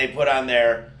 and they put on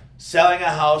there, selling a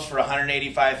house for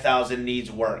 $185,000 needs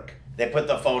work. They put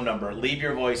the phone number, leave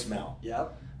your voicemail.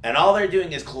 Yep. And all they're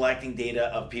doing is collecting data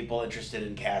of people interested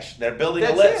in cash. They're building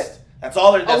a list. That's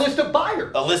all they're doing. A list of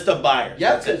buyers. A list of buyers.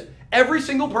 Yep. That's it. Every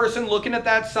single person looking at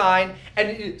that sign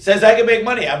and says, I can make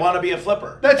money. I want to be a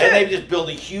flipper. That's it. And they just build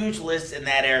a huge list in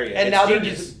that area. And now they're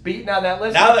just beating on that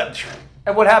list.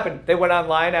 And what happened? They went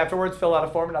online afterwards, filled out a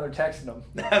form, and now they're texting them.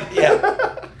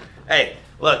 Yeah. Hey,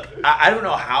 look, I don't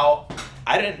know how.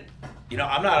 I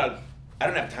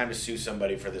don't have time to sue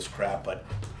somebody for this crap, but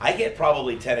I get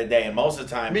probably 10 a day, and most of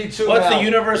the time, me too. What's the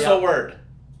universal word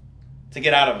to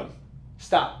get out of them?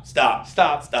 Stop. Stop.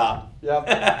 Stop. Stop. Yep.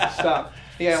 Stop.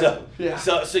 Yeah.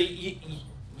 So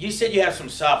you said you have some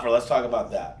software. Let's talk about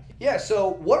that. Yeah. So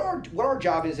what our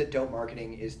job is at Dope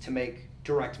Marketing is to make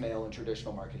direct mail and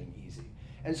traditional marketing easy.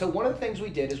 And so one of the things we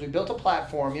did is we built a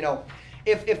platform.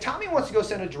 If Tommy wants to go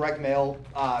send a direct mail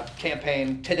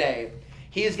campaign today,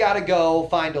 he's got to go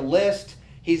find a list.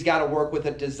 He's got to work with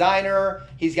a designer.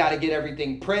 He's got to get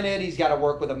everything printed. He's got to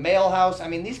work with a mail house. I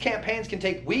mean, these campaigns can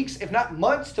take weeks, if not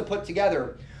months, to put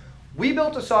together. We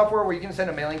built a software where you can send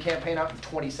a mailing campaign out in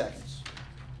 20 seconds.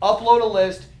 Upload a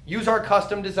list, use our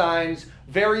custom designs,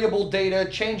 variable data,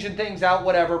 changing things out,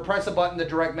 whatever. Press a button, the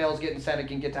direct mail is getting sent. It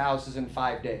can get to houses in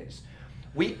 5 days.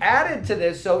 We added to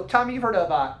this, so Tommy, you've heard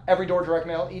of Every Door Direct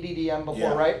Mail, EDDM before,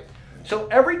 yeah. Right? So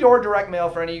Every Door Direct Mail,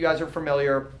 for any of you guys who are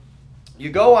familiar, you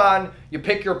go on, you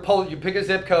pick a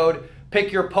zip code,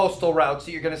 pick your postal routes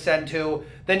that you're going to send to.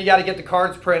 Then you got to get the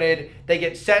cards printed. They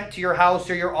get sent to your house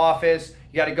or your office.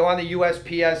 You got to go on the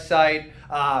USPS site,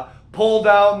 pull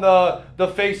down the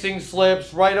facing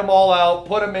slips, write them all out,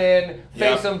 put them in,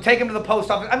 face them, take them to the post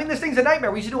office. I mean, this thing's a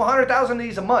nightmare. We used to do 100,000 of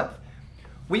these a month.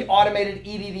 We automated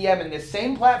EDDM in this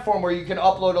same platform where you can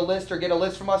upload a list or get a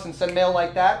list from us and send mail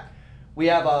like that. We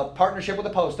have a partnership with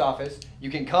the post office. You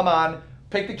can come on,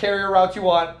 pick the carrier routes you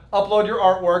want, upload your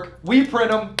artwork, we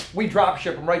print them, we drop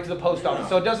ship them right to the post office.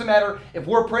 So it doesn't matter if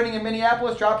we're printing in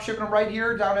Minneapolis, drop shipping them right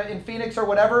here down in Phoenix or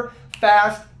whatever.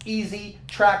 fast, easy,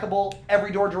 trackable,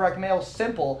 every door direct mail,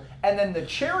 simple. And then the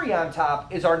cherry on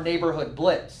top is our neighborhood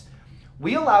blitz.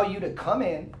 We allow you to come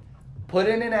in, put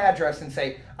in an address and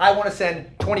say, I want to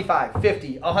send 25,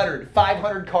 50, 100,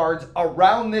 500 cards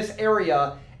around this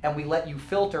area, and we let you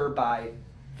filter by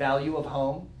value of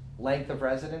home, length of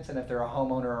residence, and if they're a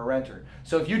homeowner or a renter.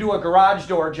 So if you do a garage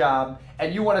door job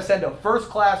and you want to send a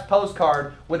first-class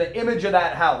postcard with an image of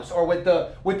that house or with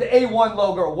the A1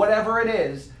 logo or whatever it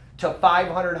is to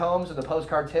 500 homes and the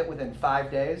postcards hit within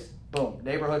 5 days, boom,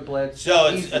 neighborhood blitz. So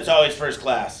it's always first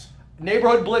class.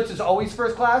 Neighborhood blitz is always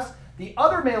first class. The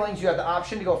other mailings, you have the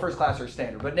option to go first class or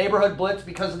standard. But neighborhood blitz,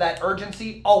 because of that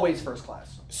urgency, always first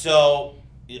class. So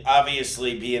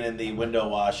obviously being in the window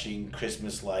washing,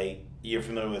 Christmas light, you're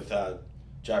familiar with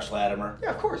Josh Latimer?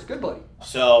 Yeah, of course. Good buddy.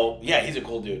 So, yeah, he's a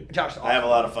cool dude. Josh, awesome. I have a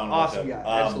lot of fun with him. Awesome guy,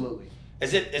 absolutely.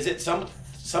 Is it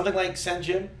something like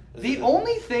SendJim? The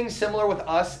only thing similar with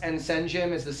us and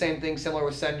SendJim is the same thing similar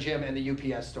with SendJim and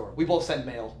the UPS store. We both send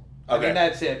mail. Okay. I mean,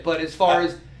 that's it. But as far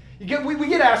as... we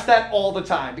get asked that all the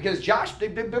time because Josh, they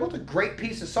built a great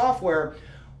piece of software.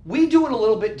 We do it a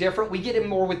little bit different. We get in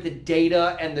more with the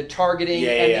data and the targeting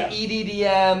and the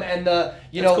EDDM and the,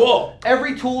 cool.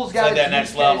 Every tool's got like that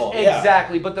next level.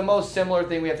 Exactly. But the most similar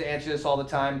thing, we have to answer this all the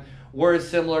time, we're as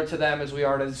similar to them as we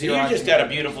are to Xerox. So you just got a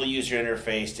beautiful user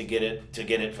interface to get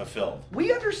it fulfilled.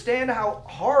 We understand how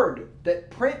hard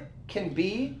that print can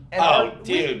be. And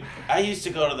dude, I used to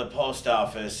go to the post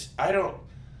office.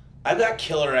 I've got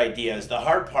killer ideas. The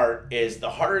hard part is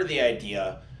the harder the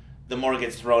idea, the more it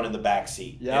gets thrown in the back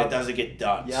seat. Yep. And it doesn't get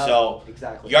done. Yep, so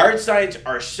exactly. Yard signs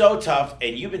are so tough,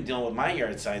 and you've been dealing with my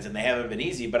yard signs, and they haven't been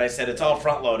easy, but I said it's all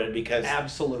front-loaded because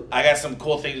absolutely. I got some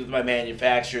cool things with my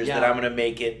manufacturers that I'm going to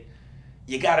make it.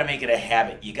 You got to make it a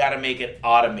habit. You got to make it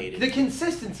automated. The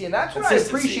consistency, and that's what I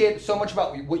appreciate so much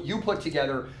about what you put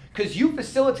together, because you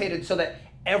facilitated so that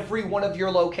every one of your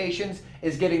locations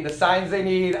is getting the signs they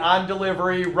need on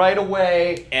delivery right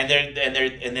away. And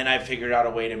then I figured out a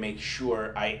way to make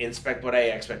sure I inspect what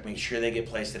I expect, make sure they get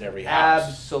placed at every house.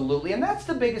 Absolutely. And that's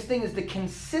the biggest thing is the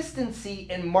consistency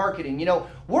in marketing.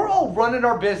 We're all running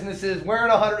our businesses, wearing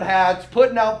 100 hats,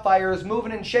 putting out fires,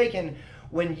 moving and shaking.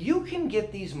 When you can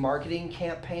get these marketing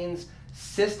campaigns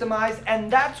systemized,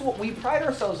 and that's what we pride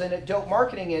ourselves in at Dope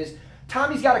Marketing is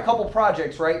Tommy's got a couple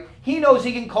projects, right? He knows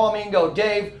he can call me and go,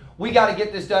 Dave, we got to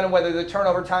get this done, and whether the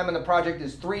turnover time on the project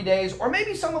is 3 days, or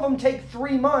maybe some of them take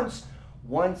 3 months.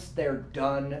 Once they're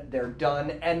done,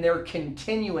 and they're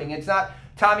continuing.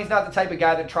 Tommy's not the type of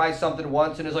guy that tries something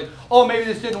once and is like, oh, maybe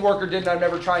this didn't work or didn't, I'm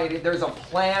never trying it. There's a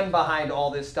plan behind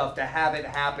all this stuff to have it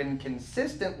happen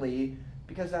consistently,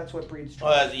 because that's what breeds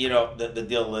trust. Well, the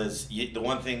deal is, the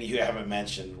one thing you haven't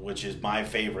mentioned, which is my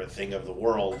favorite thing of the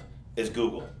world, is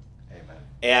Google.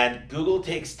 And Google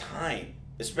takes time,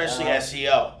 especially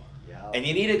SEO. Yeah. And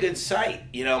you need a good site.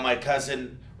 My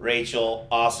cousin Rachel,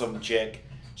 awesome chick,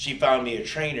 she found me a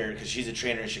trainer because she's a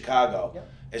trainer in Chicago. Yep.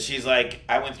 And she's like,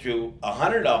 I went through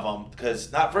 100 of them because,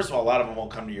 first of all, a lot of them won't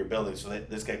come to your building, so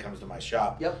this guy comes to my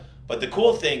shop. Yep. But the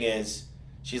cool thing is,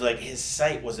 she's like, his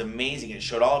site was amazing. It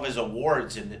showed all of his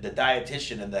awards and the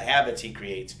dietitian and the habits he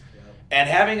creates. Yep. And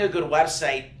having a good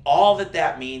website, all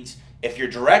that means, if your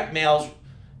direct mails,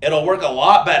 it'll work a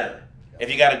lot better if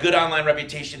you got a good online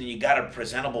reputation and you got a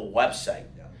presentable website.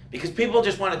 Because people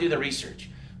just want to do the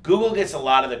research. Google gets a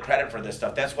lot of the credit for this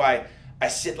stuff. That's why I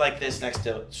sit like this next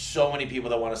to so many people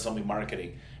that want to sell me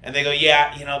marketing. And they go,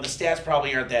 yeah, the stats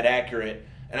probably aren't that accurate.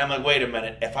 And I'm like, wait a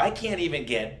minute. If I can't even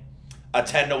get a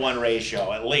 10-to-1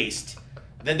 ratio at least,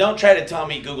 then don't try to tell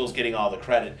me Google's getting all the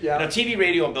credit. Yeah. TV,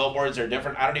 radio, and billboards are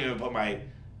different. I don't even put my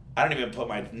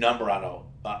number on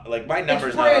my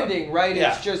numbers. It's branding, right?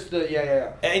 Yeah. It's just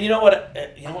the And you know what?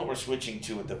 We're switching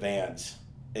to with the vans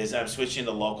is I'm switching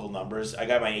to local numbers. I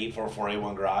got my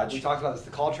 84481 garage. We talked about this,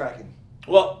 the call tracking.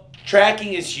 Well,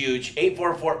 tracking is huge.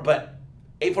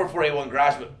 84481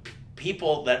 garage, but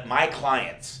people my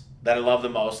clients that I love the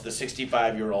most, the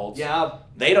 65-year-olds. Yeah.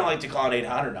 They don't like to call an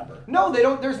 800 number. No, they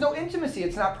don't. There's no intimacy.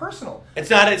 It's not personal. It's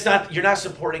not. You're not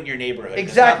supporting your neighborhood.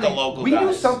 Exactly. It's not the local we guys.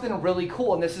 do something really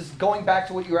cool, and this is going back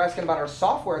to what you were asking about our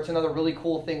software. It's another really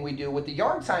cool thing we do with the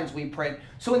yard signs we print.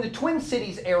 So in the Twin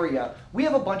Cities area, we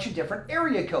have a bunch of different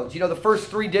area codes. The first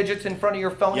 3 digits in front of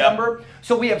your phone number.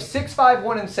 So we have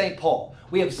 651 in St. Paul.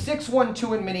 We have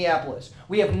 612 in Minneapolis.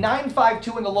 We have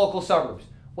 952 in the local suburbs.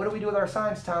 What do we do with our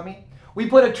signs, Tommy? We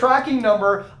put a tracking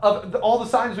number of all the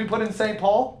signs we put in St.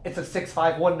 Paul. It's a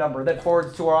 651 number that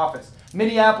forwards to our office.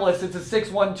 Minneapolis, it's a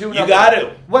 612 number. You got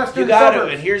to. Western you got suburbs.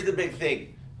 to. And here's the big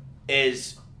thing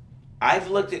is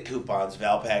I've looked at coupons,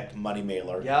 Valpak Money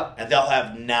Mailer, Yep. and they'll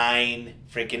have 9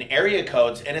 freaking area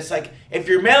codes. And it's like, if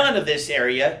you're mailing to this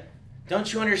area,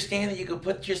 don't you understand that you could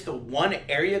put just the one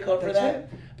area code for that? It.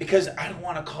 Because I don't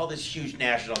want to call this huge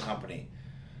national company.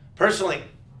 Personally,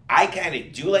 I kind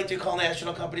of do like to call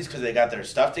national companies because they got their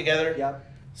stuff together. Yep.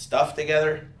 But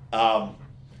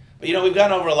we've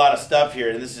gone over a lot of stuff here,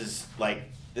 and this is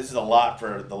a lot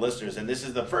for the listeners. And this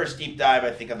is the first deep dive, I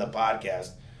think, on the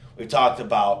podcast. We've talked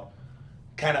about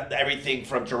kind of everything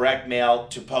from direct mail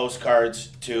to postcards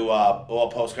to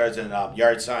postcards and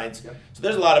yard signs. Yep. So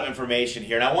there's a lot of information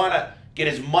here, and I want to get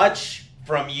as much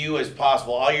from you as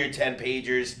possible. All your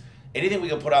 10-pagers, anything we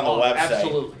can put on the website.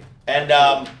 Absolutely.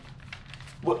 And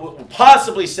we'll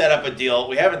possibly set up a deal.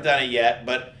 We haven't done it yet,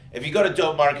 but if you go to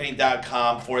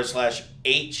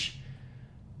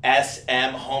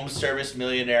dopemarketing.com/HSM Home Service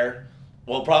Millionaire,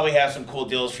 we'll probably have some cool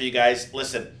deals for you guys.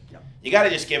 Listen, you got to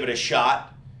just give it a shot.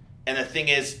 And the thing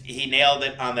is, he nailed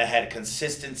it on the head.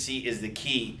 Consistency is the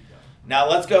key. Now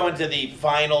let's go into the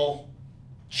final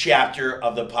chapter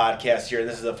of the podcast here.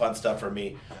 This is the fun stuff for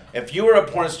me. If you were a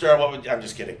porn star, what would... I'm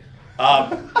just kidding. I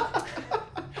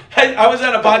was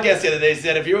on a podcast the other day. They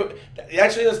said,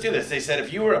 actually, let's do this. They said,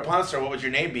 if you were a porn star, what would your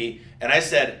name be? And I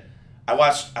said, I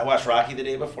watched Rocky the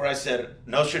day before. I said,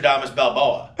 Nostradamus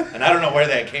Balboa. And I don't know where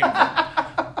that came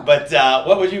from. But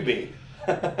what would you be?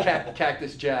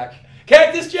 Cactus Jack.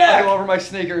 Cactus Jack! I go over my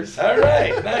sneakers. All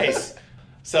right, nice.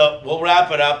 So we'll wrap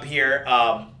it up here.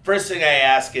 First thing I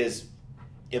ask is,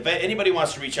 if anybody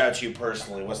wants to reach out to you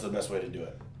personally, what's the best way to do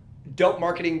it?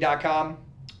 Dopemarketing.com.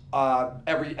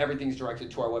 Everything's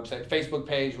directed to our website. Facebook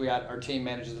page, our team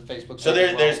manages the Facebook page. So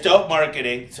there's Dope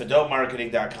Marketing, so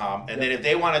dopemarketing.com. And then if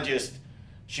they want to just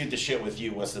shoot the shit with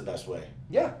you, what's the best way?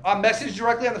 Yeah, message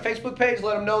directly on the Facebook page.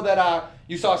 Let them know that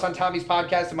you saw us on Tommy's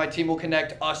podcast, and my team will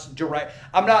connect us direct.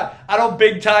 I don't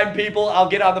big time people. I'll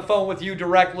get on the phone with you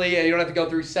directly, and you don't have to go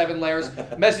through 7 layers.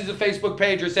 Message the Facebook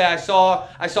page or say I saw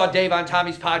Dave on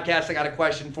Tommy's podcast. I got a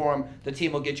question for him. The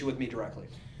team will get you with me directly.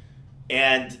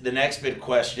 And the next big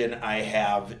question I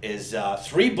have is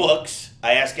 3 books.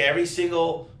 I ask every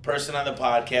single person on the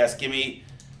podcast, give me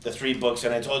the 3 books,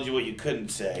 and I told you what you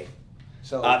couldn't say.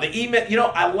 So the E-Myth,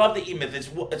 I love the E-Myth. It's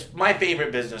my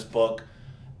favorite business book,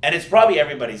 and it's probably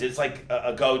everybody's. It's like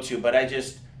a go-to, but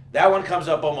that one comes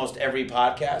up almost every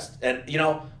podcast. And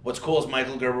what's cool is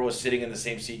Michael Gerber was sitting in the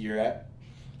same seat you're at.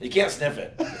 You can't sniff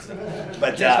it.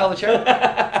 But can't smell the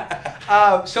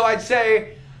chair. So I'd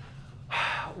say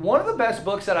one of the best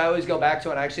books that I always go back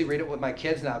to, and I actually read it with my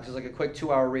kids now because it's like a quick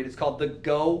 2-hour read. It's called The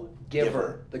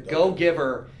Go-Giver. The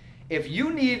Go-Giver. If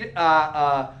you need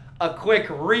a quick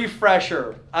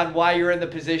refresher on why you're in the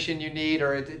position you need,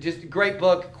 or just a great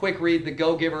book, quick read. The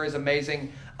Go-Giver is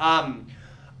amazing. A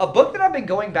book that I've been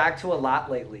going back to a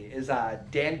lot lately is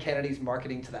Dan Kennedy's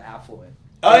Marketing to the Affluent.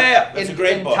 Oh, yeah. That's a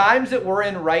great book. In times that we're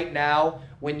in right now,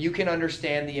 when you can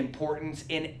understand the importance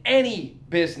in any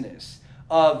business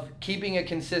of keeping a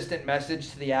consistent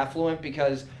message to the affluent,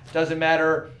 because it doesn't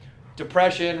matter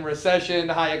depression, recession,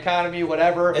 high economy,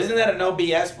 whatever. Isn't that a no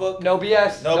BS book? No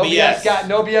BS. No BS.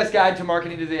 No BS guide to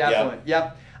marketing to the affluent.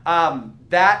 Yep.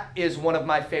 That is one of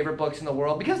my favorite books in the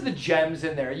world because of the gems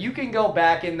in there. You can go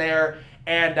back in there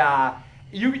and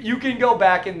you can go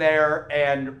back in there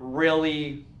and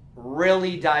really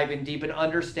dive in deep and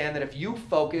understand that if you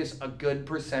focus a good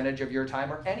percentage of your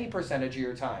time, or any percentage of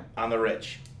your time on the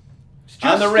rich. Just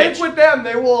stick with them.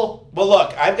 They will. Well,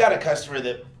 look, I've got a customer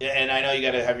that, and I know you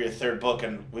got to have your 3rd book,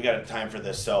 and we got time for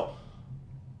this. So,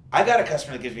 I got a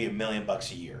customer that gives me $1 million a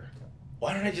year.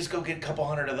 Why don't I just go get a couple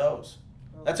hundred of those?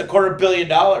 That's $250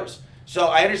 million. So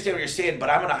I understand what you're saying, but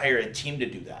I'm going to hire a team to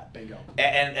do that. Bingo.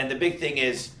 And the big thing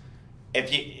is,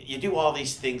 if you do all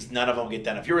these things, none of them get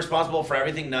done. If you're responsible for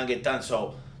everything, none get done.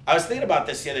 So I was thinking about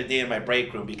this the other day in my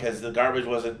break room because the garbage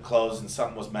wasn't closed and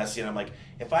something was messy. And I'm like,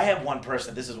 if I have one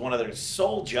person, this is one of their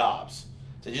sole jobs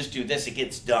to just do this, it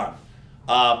gets done.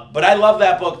 But I love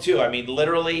that book too. I mean,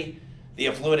 literally, the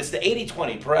affluent, it's the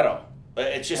 80-20 Pareto.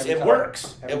 It's just, it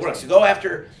works. It works. You go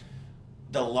after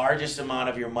the largest amount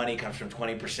of your money comes from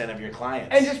 20% of your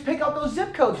clients. And just pick out those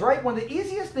zip codes, right? One of the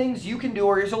easiest things you can do,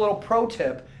 or here's a little pro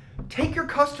tip, take your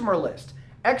customer list,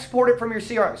 export it from your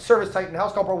CRM, Service Titan,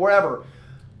 House Call, or wherever.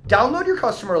 Download your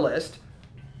customer list,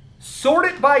 sort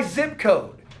it by zip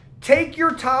code. Take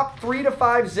your top 3 to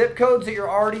 5 zip codes that you're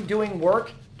already doing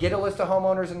work, get a list of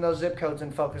homeowners in those zip codes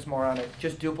and focus more on it.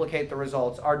 Just duplicate the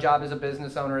results. Our job as a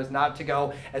business owner is not to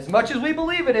go, as much as we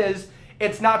believe it is,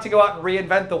 it's not to go out and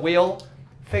reinvent the wheel.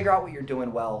 Figure out what you're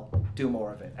doing well, do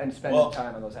more of it, and spend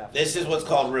time on those affluents. This is what's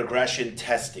called regression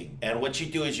testing. And what you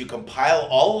do is you compile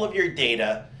all of your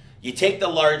data, You take the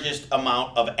largest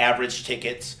amount of average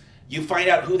tickets. You find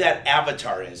out who that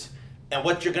avatar is. And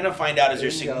what you're going to find out is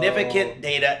there's significant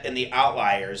data in the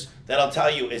outliers that'll tell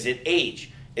you, is it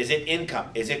age? Is it income?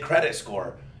 Is it credit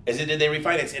score? Did they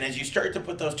refinance? And as you start to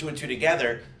put those two and two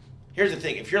together, here's the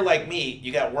thing. If you're like me,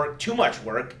 you got work, too much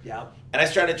work. Yeah. And I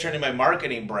started turning my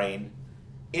marketing brain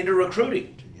into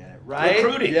recruiting. Right?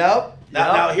 Recruiting. Yep.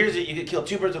 Now here's it. You can kill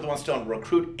two birds with one stone.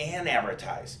 Recruit and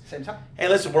advertise. Same time. Hey,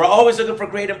 listen, we're always looking for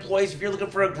great employees. If you're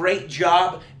looking for a great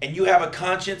job and you have a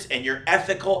conscience and you're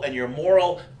ethical and you're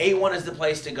moral, A1 is the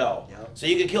place to go. Yep. So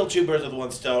you can kill two birds with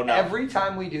one stone. Now, every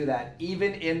time we do that,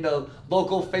 even in the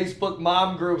local Facebook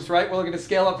mom groups, right? We're looking to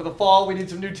scale up for the fall. We need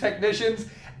some new technicians.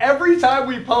 Every time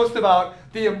we post about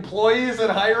the employees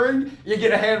and hiring, you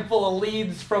get a handful of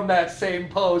leads from that same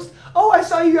post. Oh, I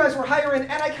saw you guys were hiring,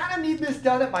 and I kind of need this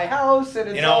done at my house. And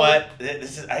it's you know what?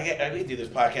 I could do this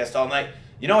podcast all night.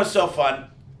 You know what's so fun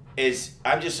is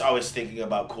I'm just always thinking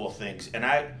about cool things, and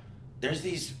there's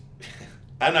these.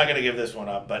 I'm not gonna give this one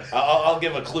up, but I'll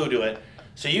give a clue to it.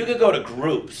 So you could go to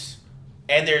groups,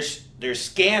 and there's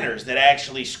scanners that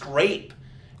actually scrape.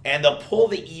 And they'll pull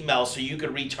the email so you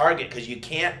can retarget because you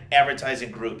can't advertise in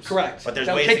groups. Correct. But there's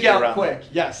They'll ways kick to you get out around quick. them.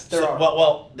 Yes, there are.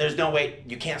 Well, there's no way.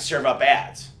 You can't serve up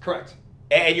ads. Correct.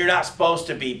 And you're not supposed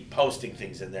to be posting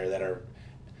things in there that are...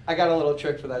 I got a little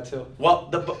trick for that too. Well,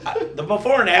 the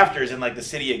before and afters in like the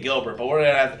city of Gilbert, but we're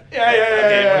going to have...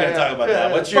 We're going to talk about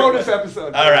that. What's your... Bonus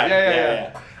episode. All right.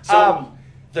 Yeah. So,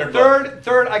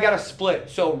 third, I got a split.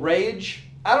 So Rage,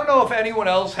 I don't know if anyone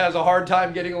else has a hard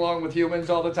time getting along with humans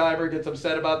all the time or gets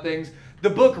upset about things. The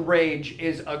book Rage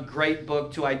is a great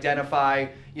book to identify,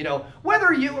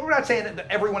 we're not saying that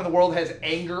everyone in the world has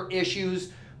anger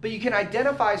issues, but you can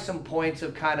identify some points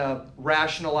of kind of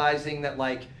rationalizing that,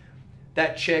 like,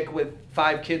 that chick with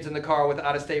 5 kids in the car with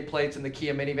out-of-state plates and the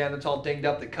Kia minivan that's all dinged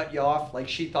up that cut you off, like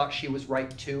she thought she was right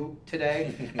too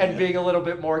today, and being a little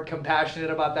bit more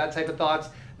compassionate about that type of thoughts.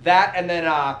 That, and then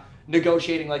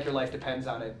negotiating like your life depends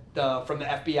on it. From the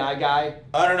FBI guy.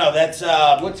 I don't know. That's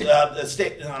what's it?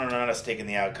 I don't know. Not a stake in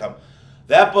the outcome.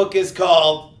 That book is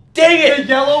called. Dang it! The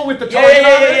yellow with the target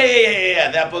on it?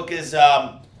 Yeah. That book is.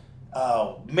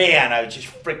 Oh man, I just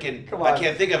freaking. I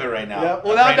can't think of it right now. Yeah.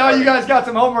 Well, now you guys got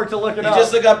some homework to look it up. You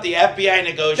just look up the FBI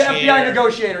negotiator. The FBI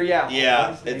negotiator. Yeah.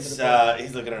 Yeah. It's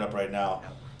he's looking it up right now.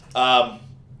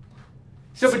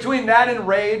 So between that and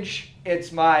Rage,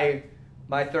 it's my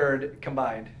third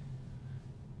combined.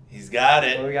 He's got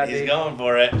it. He's going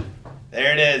for it.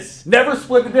 There it is. Never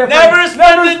split the difference. Never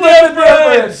split the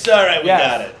difference. All right, we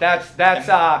got it. That's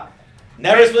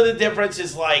never split the difference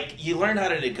is like you learn how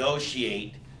to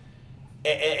negotiate,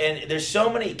 and there's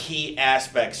so many key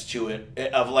aspects to it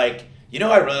of like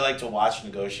I really like to watch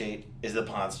negotiate is the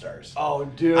Pawn Stars. Oh,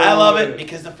 dude, I love it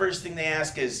because the first thing they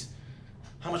ask is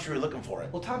how much were you looking for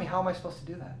it. Well, Tommy, how am I supposed to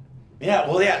do that? Yeah,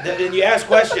 well, yeah. Then you ask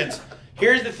questions.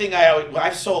 Here's the thing I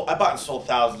bought and sold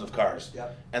thousands of cars.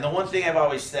 Yep. And the one thing I've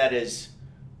always said is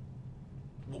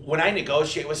when I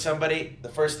negotiate with somebody, the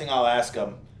first thing I'll ask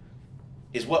them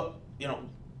is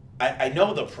I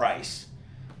know the price.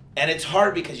 And it's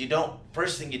hard because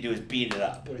first thing you do is beat it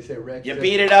up. What do you say, Rick? You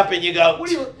beat it up and you go, what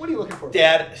are you looking for?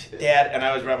 Dad, and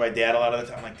I was around my dad a lot of the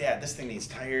time. I'm like, Dad, this thing needs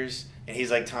tires. And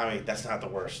he's like, Tommy, that's not the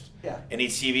worst. Yeah. It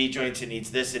needs CV joints, it needs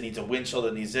this, it needs a windshield,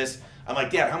 it needs this. I'm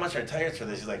like, Dad, how much are tires for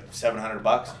this? He's like,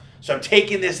 $700. So I'm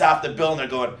taking this off the bill and they're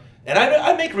going, and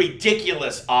I make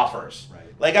ridiculous offers. Right.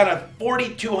 Like on a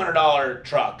 $4,200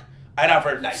 truck, I'd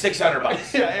offer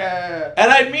 $600. Yeah.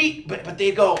 And I'd meet, but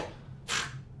they'd go,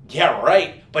 yeah,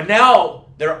 right. But now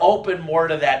they're open more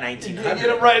to that 1900. You get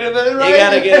them right in there. Right? You got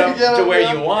to get them to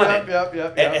where you want it.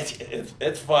 Yep. And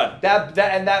it's fun.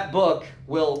 That book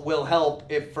will help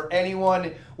if for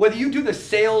anyone, whether you do the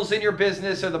sales in your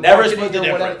business or the never marketing split the or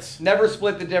whatever. difference. Never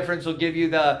split the difference will give you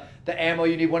the ammo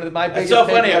you need. One of my biggest. It's so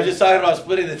funny. I was just talking about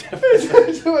splitting the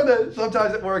difference.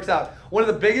 Sometimes it works out. One of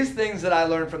the biggest things that I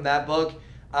learned from that book,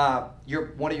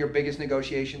 one of your biggest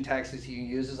negotiation tactics you can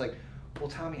use is like, well,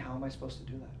 Tommy, how am I supposed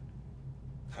to do that?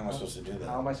 How am I supposed to do that?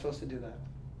 How am I supposed to do that?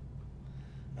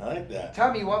 I like that.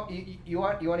 Tommy, you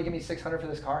want to give me $600 for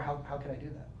this car? How can I do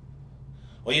that?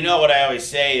 Well, what I always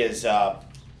say is,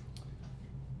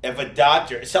 if a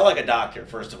doctor, sell like a doctor,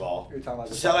 first of all. You're talking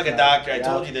about sell like a doctor. I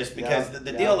told you this because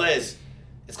the deal is,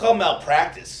 it's called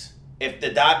malpractice. If the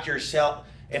doctor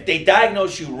if they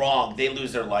diagnose you wrong, they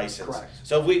lose their license. Correct.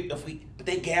 So if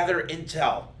they gather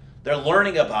intel. They're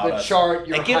learning about us. The chart,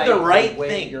 your and give height, the right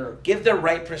weight, thing. Give the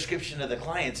right prescription to the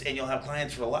clients, and you'll have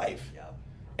clients for life. Yeah.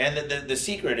 And the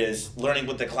secret is learning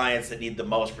with the clients that need the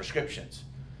most prescriptions.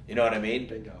 You know what I mean?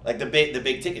 Bingo. Like the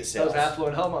big ticket sales. Those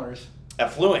affluent homeowners.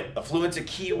 affluent. Affluent's a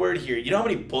key word here. You know how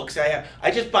many books I have?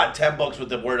 I just bought 10 books with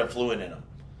the word affluent in them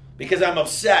because I'm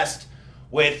obsessed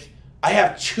with, I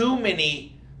have too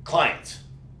many clients.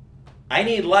 I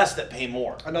need less that pay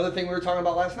more. Another thing we were talking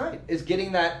about last night is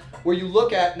getting that where you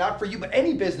look at, not for you, but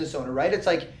any business owner, right? It's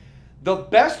like the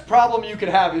best problem you could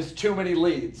have is too many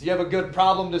leads. You have a good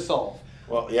problem to solve.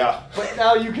 Well, yeah. But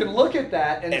now you can look at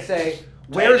that and say,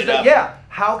 where's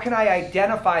how can I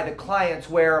identify the clients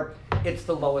where it's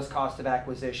the lowest cost of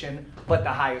acquisition, but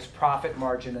the highest profit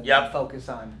margin, and then focus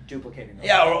on duplicating those.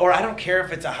 Yeah, or I don't care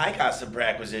if it's a high cost of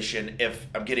acquisition if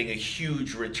I'm getting a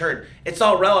huge return. It's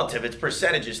all relative. It's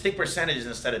percentages. Think percentages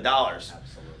instead of dollars.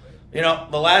 Absolutely. You know,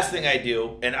 the last thing I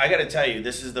do, and I got to tell you,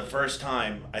 this is the first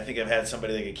time I think I've had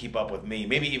somebody that can keep up with me,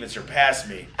 maybe even surpass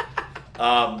me,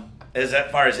 as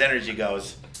far as energy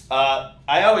goes.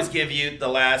 I always give you the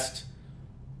last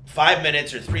 5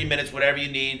 minutes or 3 minutes, whatever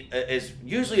you need, is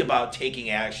usually about taking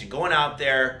action, going out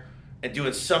there and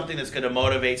doing something that's going to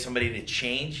motivate somebody to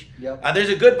change. Yep. There's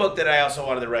a good book that I also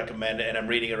wanted to recommend, and I'm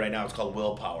reading it right now. It's called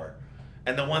Willpower.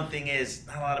 And the one thing is,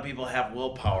 not a lot of people have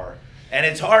willpower. And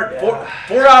it's hard. Yeah.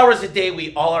 4 hours a day,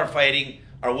 we all are fighting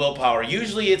our willpower.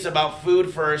 Usually it's about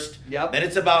food first. Yep. Then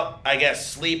it's about, I guess,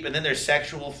 sleep. And then there's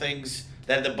sexual things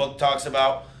that the book talks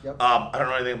about. Yep. I don't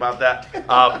know anything about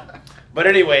that. But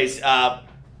anyways,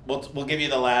 we'll give you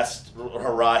the last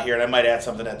hurrah here, and I might add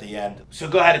something at the end. So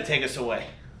go ahead and take us away.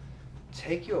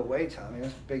 Take you away, Tommy.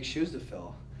 That's big shoes to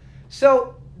fill.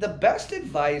 So the best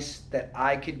advice that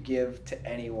I could give to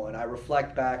anyone, I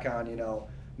reflect back on,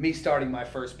 me starting my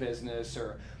first business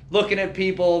or looking at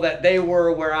people that they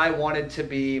were where I wanted to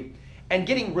be and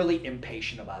getting really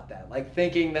impatient about that. Like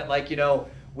thinking that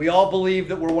we all believe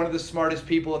that we're one of the smartest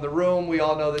people in the room. We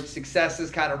all know that success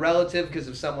is kind of relative because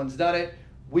if someone's done it,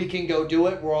 we can go do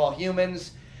it. We're all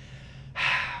humans.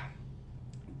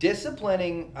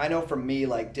 Disciplining, I know for me,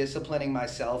 disciplining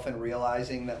myself and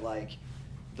realizing that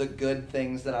the good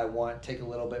things that I want take a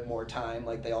little bit more time.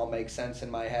 They all make sense in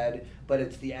my head, but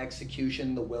it's the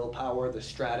execution, the willpower, the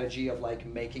strategy of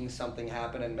making something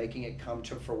happen and making it come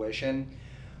to fruition.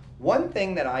 One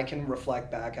thing that I can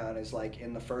reflect back on is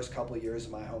in the first couple of years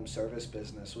of my home service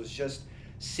business was just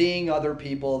seeing other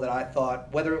people that I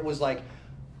thought, whether it was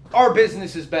our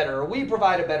business is better, or we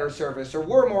provide a better service, or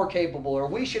we're more capable, or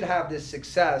we should have this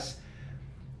success,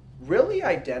 really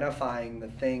identifying the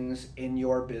things in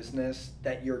your business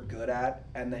that you're good at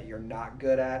and that you're not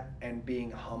good at, and being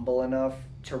humble enough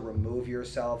to remove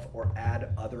yourself or add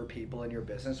other people in your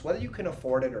business, whether you can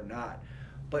afford it or not.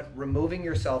 But removing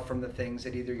yourself from the things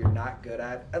that either you're not good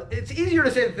at. It's easier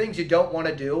to say the things you don't want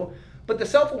to do, but the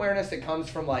self-awareness that comes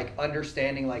from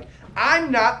understanding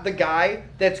I'm not the guy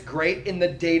that's great in the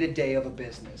day-to-day of a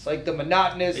business. The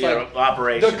monotonous,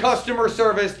 operations, the customer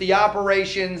service, the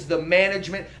operations, the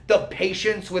management, the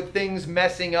patience with things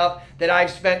messing up that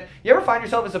I've spent. You ever find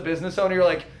yourself as a business owner,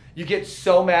 you're you get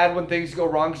so mad when things go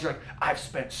wrong because you're I've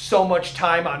spent so much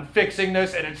time on fixing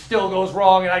this and it still goes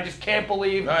wrong and I just can't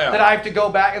believe that I have to go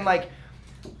back and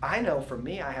I know for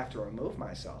me, I have to remove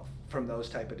myself from those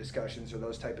type of discussions or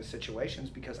those type of situations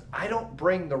because I don't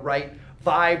bring the right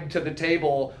vibe to the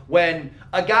table when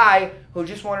a guy who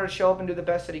just wanted to show up and do the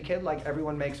best that he could,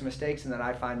 everyone makes mistakes, and then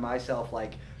I find myself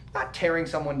not tearing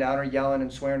someone down or yelling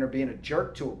and swearing or being a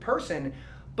jerk to a person,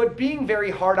 but being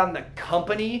very hard on the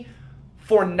company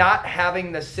for not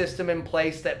having the system in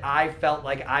place that I felt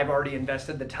I've already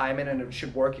invested the time in and it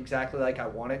should work exactly like I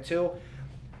want it to.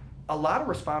 A lot of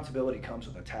responsibility comes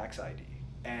with a tax ID.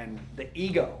 And the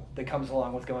ego that comes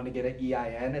along with going to get an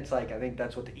EIN, it's I think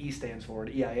that's what the E stands for.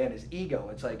 The EIN is ego.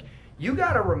 It's you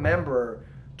got to remember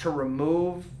to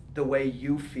remove the way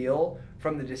you feel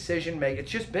from the decision making.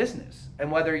 It's just business.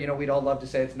 And whether, we'd all love to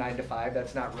say it's 9 to 5,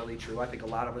 that's not really true. I think a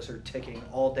lot of us are ticking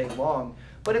all day long.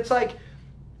 But it's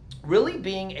really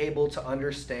being able to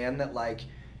understand that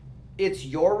it's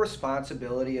your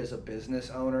responsibility as a business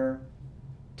owner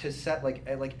to set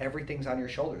everything's on your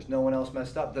shoulders. No one else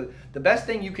messed up. The best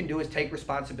thing you can do is take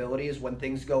responsibility is when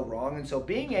things go wrong. And so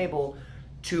being able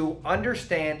to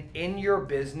understand in your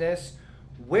business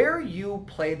where you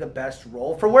play the best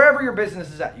role for wherever your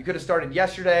business is at. You could have started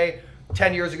yesterday,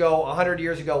 10 years ago, 100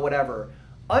 years ago, whatever.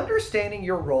 Understanding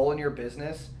your role in your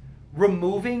business,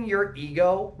 removing your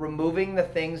ego, removing the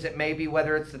things that maybe,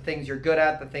 whether it's the things you're good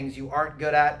at, the things you aren't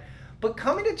good at, but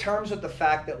coming to terms with the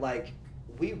fact that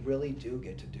we really do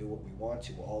get to do what we want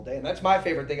to all day. And that's my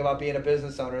favorite thing about being a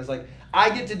business owner is I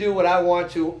get to do what I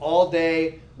want to all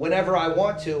day, whenever I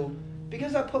want to,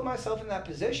 because I put myself in that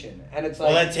position. And it's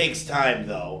well, that takes time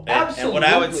though. Absolutely. And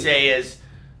what I would say is,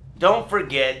 don't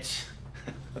forget,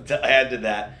 to add to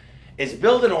that, is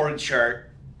build an org chart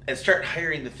and start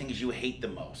hiring the things you hate the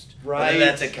most. Right. Whether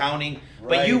that's accounting, but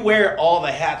Right. you wear all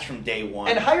the hats from day one.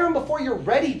 And hire them before you're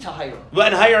ready to hire them.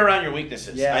 But hire around your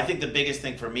weaknesses. Yeah. I think the biggest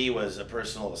thing for me was a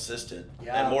personal assistant.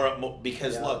 Yeah. And more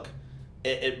because Yeah. look,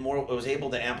 it was able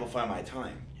to amplify my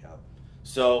time. Yep.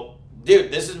 So,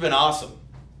 dude, this has been awesome.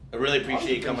 I really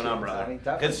appreciate you coming on, brother. Tommy. Good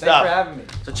Definitely. stuff. Thanks for having me.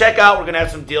 So check out. We're gonna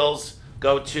have some deals.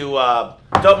 Go to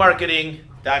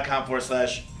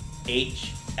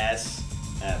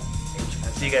dopemarketing.com/HSF.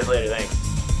 See you guys later. Thanks.